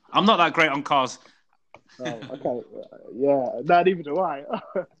 I'm not that great on cars. Oh, okay. Yeah, not even do I.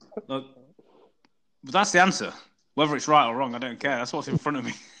 Look, but that's the answer. Whether it's right or wrong, I don't care. That's what's in front of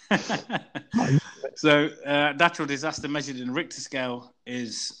me. So, natural disaster measured in Richter scale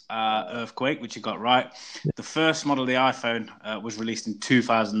is earthquake, which you got right. The first model of the iPhone was released in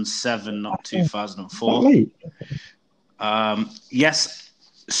 2007, not 2004. Yes,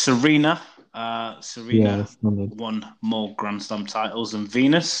 Serena. Serena won more Grand Slam titles than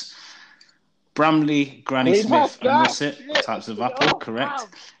Venus. Bramley, Granny Smith, and Russet, types of apple, correct.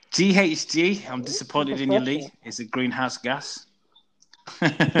 GHG, I'm disappointed in you, Leigh, is a greenhouse gas.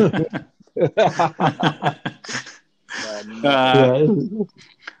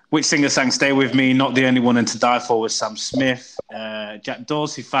 Which singer sang Stay With Me? Not the only one and to die for was Sam Smith. Jack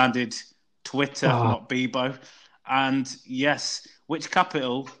Dorsey founded Twitter, not Bebo. And yes, which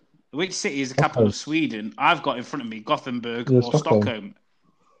city is the capital of Sweden? I've got in front of me Gothenburg or Stockholm.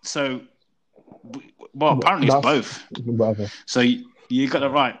 So, well, apparently it's both. Whatever. So you got it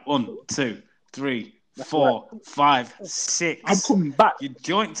right. 1, 2, 3, 4, 5, 6. I'm coming back. You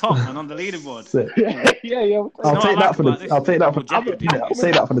joint top and on the leaderboard. Yeah. I'll take that for the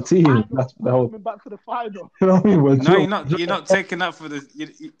team. That's the whole. Coming back for the final. You know what I mean? No, you're not taking that for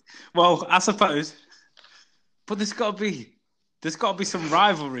the. Well, I suppose, but there's got to be some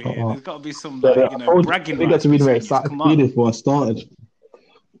rivalry here. There's got to be some bragging rights. I got to be very excited before I started.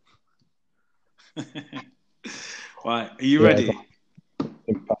 Right, are you ready?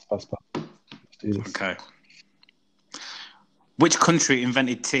 Pass. Let's do this. Okay. Which country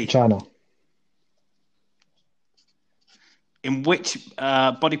invented tea? China. In which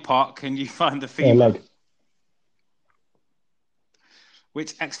body part can you find the femur? Leg.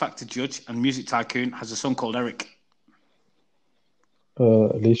 Which X Factor judge and music tycoon has a son called Eric?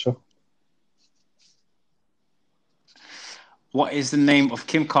 Alicia. What is the name of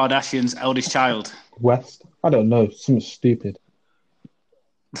Kim Kardashian's eldest child? West. I don't know. Something stupid.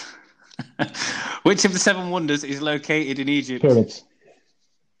 Which of the 7 wonders is located in Egypt? Pyramids.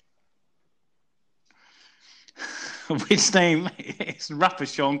 Which name is rapper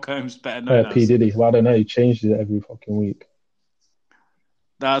Sean Combs better known as? P. Diddy. Well, I don't know. He changed it every fucking week.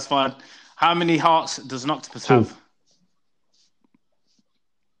 That's fine. How many hearts does an octopus have?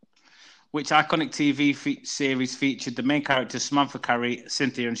 Which iconic TV series featured the main characters Samantha Carey,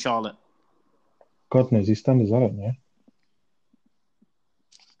 Cynthia, and Charlotte? God knows. These standards, I don't know.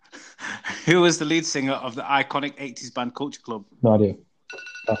 Who was the lead singer of the iconic 80s band Culture Club? No idea.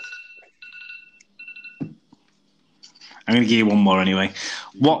 I'm going to give you one more anyway.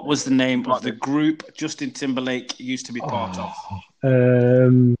 What was the name of the group Justin Timberlake used to be part of?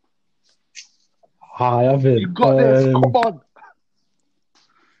 I haven't. You got this. Come on.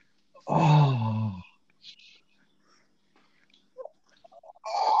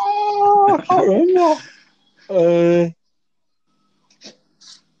 I can't remember.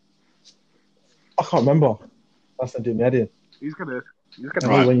 I can't remember. That's not doing me head in. He's gonna.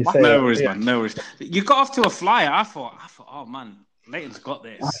 Right. When you say No worries, man. No worries. You got off to a flyer. I thought, oh man, Leighton's got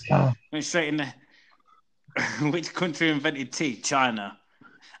this. Went straight in there. Which country invented tea? China.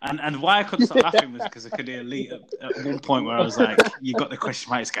 And why I couldn't stop laughing was because I could hear Leigh at one point where I was like, you got the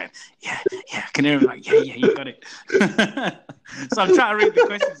question right. It's going, yeah. I can hear him like, yeah, you got it. So I'm trying to read the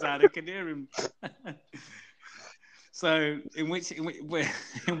questions out. I can hear him. So in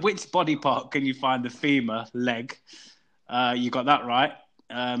which body part can you find the femur, leg? You got that right.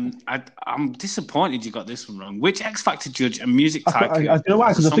 I'm disappointed you got this one wrong. Which X Factor judge and music tycoon? I know why,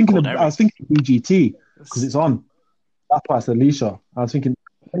 because I was thinking BGT because it's on. That's why I said Alicia. I was thinking.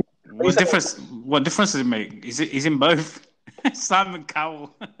 What difference does it make? He's in both. Simon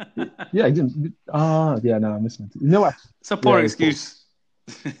Cowell. Yeah, he didn't. No, I'm listening. You know what? It's a poor excuse.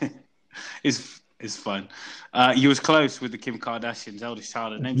 It's fine. You was close with the Kim Kardashian's eldest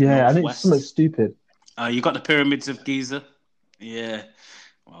child. Her name's Yeah, I think it's Northwest. something stupid. You got the pyramids of Giza. Yeah.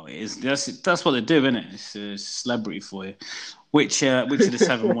 Well, it is. That's what they do, isn't it? It's a celebrity for you. Which of the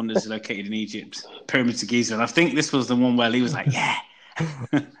 7 wonders are located in Egypt? Pyramids of Giza. And I think this was the one where Leigh was like, yeah.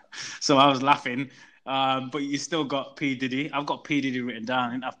 So I was laughing. But you still got P. Diddy. I've got P. Diddy written down.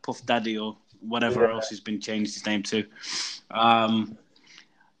 I didn't have Puff Daddy or whatever else has been changed his name to.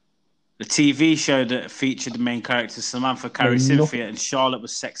 The TV show that featured the main characters, Samantha Carey Cynthia and Charlotte,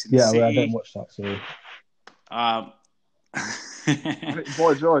 was Sex in the City. Yeah, I don't watch that, so...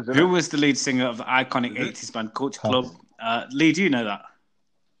 Boy George, who was the lead singer of the iconic 80s band Culture Club? Leigh, do you know that?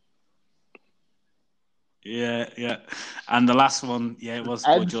 Yeah. And the last one, it was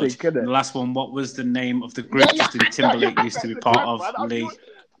Boy George. The last one, what was the name of the group Justin Timberlake used to be part of, Leigh?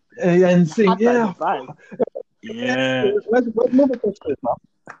 NSYNC, yeah. Yeah. Where's another question now?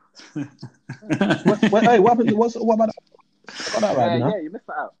 Hey, what happened? What about that? Got that right now? Yeah, you missed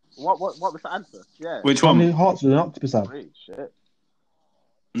that out. What was the answer? Yeah. Which How one? many hearts does an octopus have? Shit.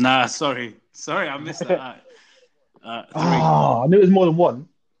 Nah, sorry, I missed that. 3. I knew it was more than one.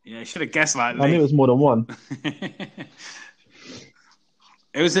 Yeah, I should have guessed like I knew it was more than one.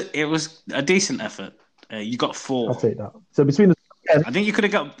 It was a decent effort. You got 4. I'll take that. So between the 10, I think you could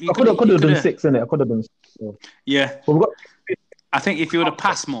have got. I could have done 6, innit? I could have done 6. Yeah. But we've got... I think if you would have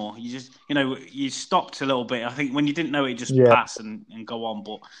passed more, you just, you stopped a little bit. I think when you didn't know it, just pass and go on.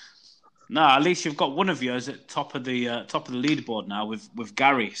 But no, at least you've got one of yours at top of the leaderboard now with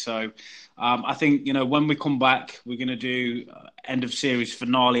Gary. So I think when we come back, we're going to do end of series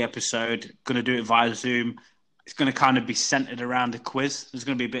finale episode. Going to do it via Zoom. It's going to kind of be centered around a quiz. There's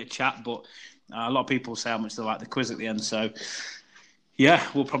going to be a bit of chat, but a lot of people say how much they like the quiz at the end. So yeah,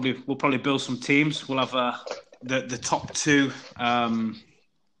 we'll probably build some teams. We'll have the top 2,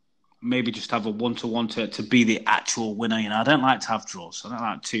 maybe just have a 1-to-1 to be the actual winner. I don't like to have draws. I don't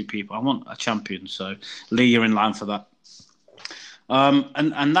like 2 people. I want a champion. So Leigh, you're in line for that.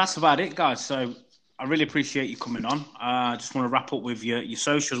 And that's about it, guys. So I really appreciate you coming on. I just want to wrap up with your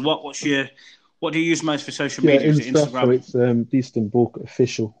socials. What do you use most for social media? Is it Instagram? So it's Beeston Book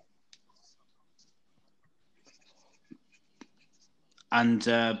Official. And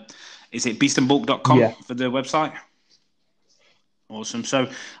is it beastandbook.com for the website? Awesome. So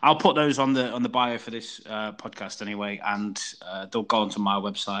I'll put those on the bio for this podcast anyway, and they'll go onto my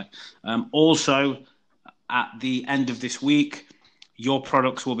website. Also, at the end of this week, your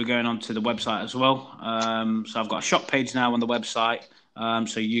products will be going onto the website as well. So I've got a shop page now on the website.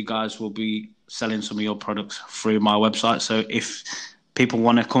 So you guys will be selling some of your products through my website. So if people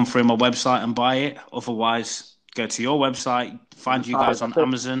want to come through my website and buy it, otherwise go to your website, find you guys on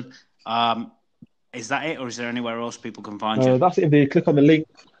Amazon. Is that it, or is there anywhere else people can find you? That's it. If they click on the link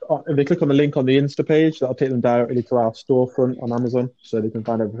on the Insta page, that'll take them directly to our storefront on Amazon, so they can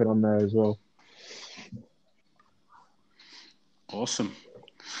find everything on there as well. Awesome.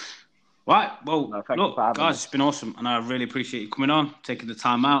 Right. Well, look, guys, it's been awesome, and I really appreciate you coming on, taking the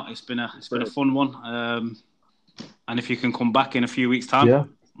time out. It's been a fun one. And if you can come back in a few weeks'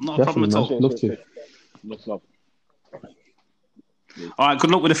 time, not a problem at all. Love to. Much love. All right. Good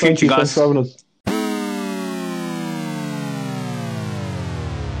luck with the future, guys. Thanks for having us.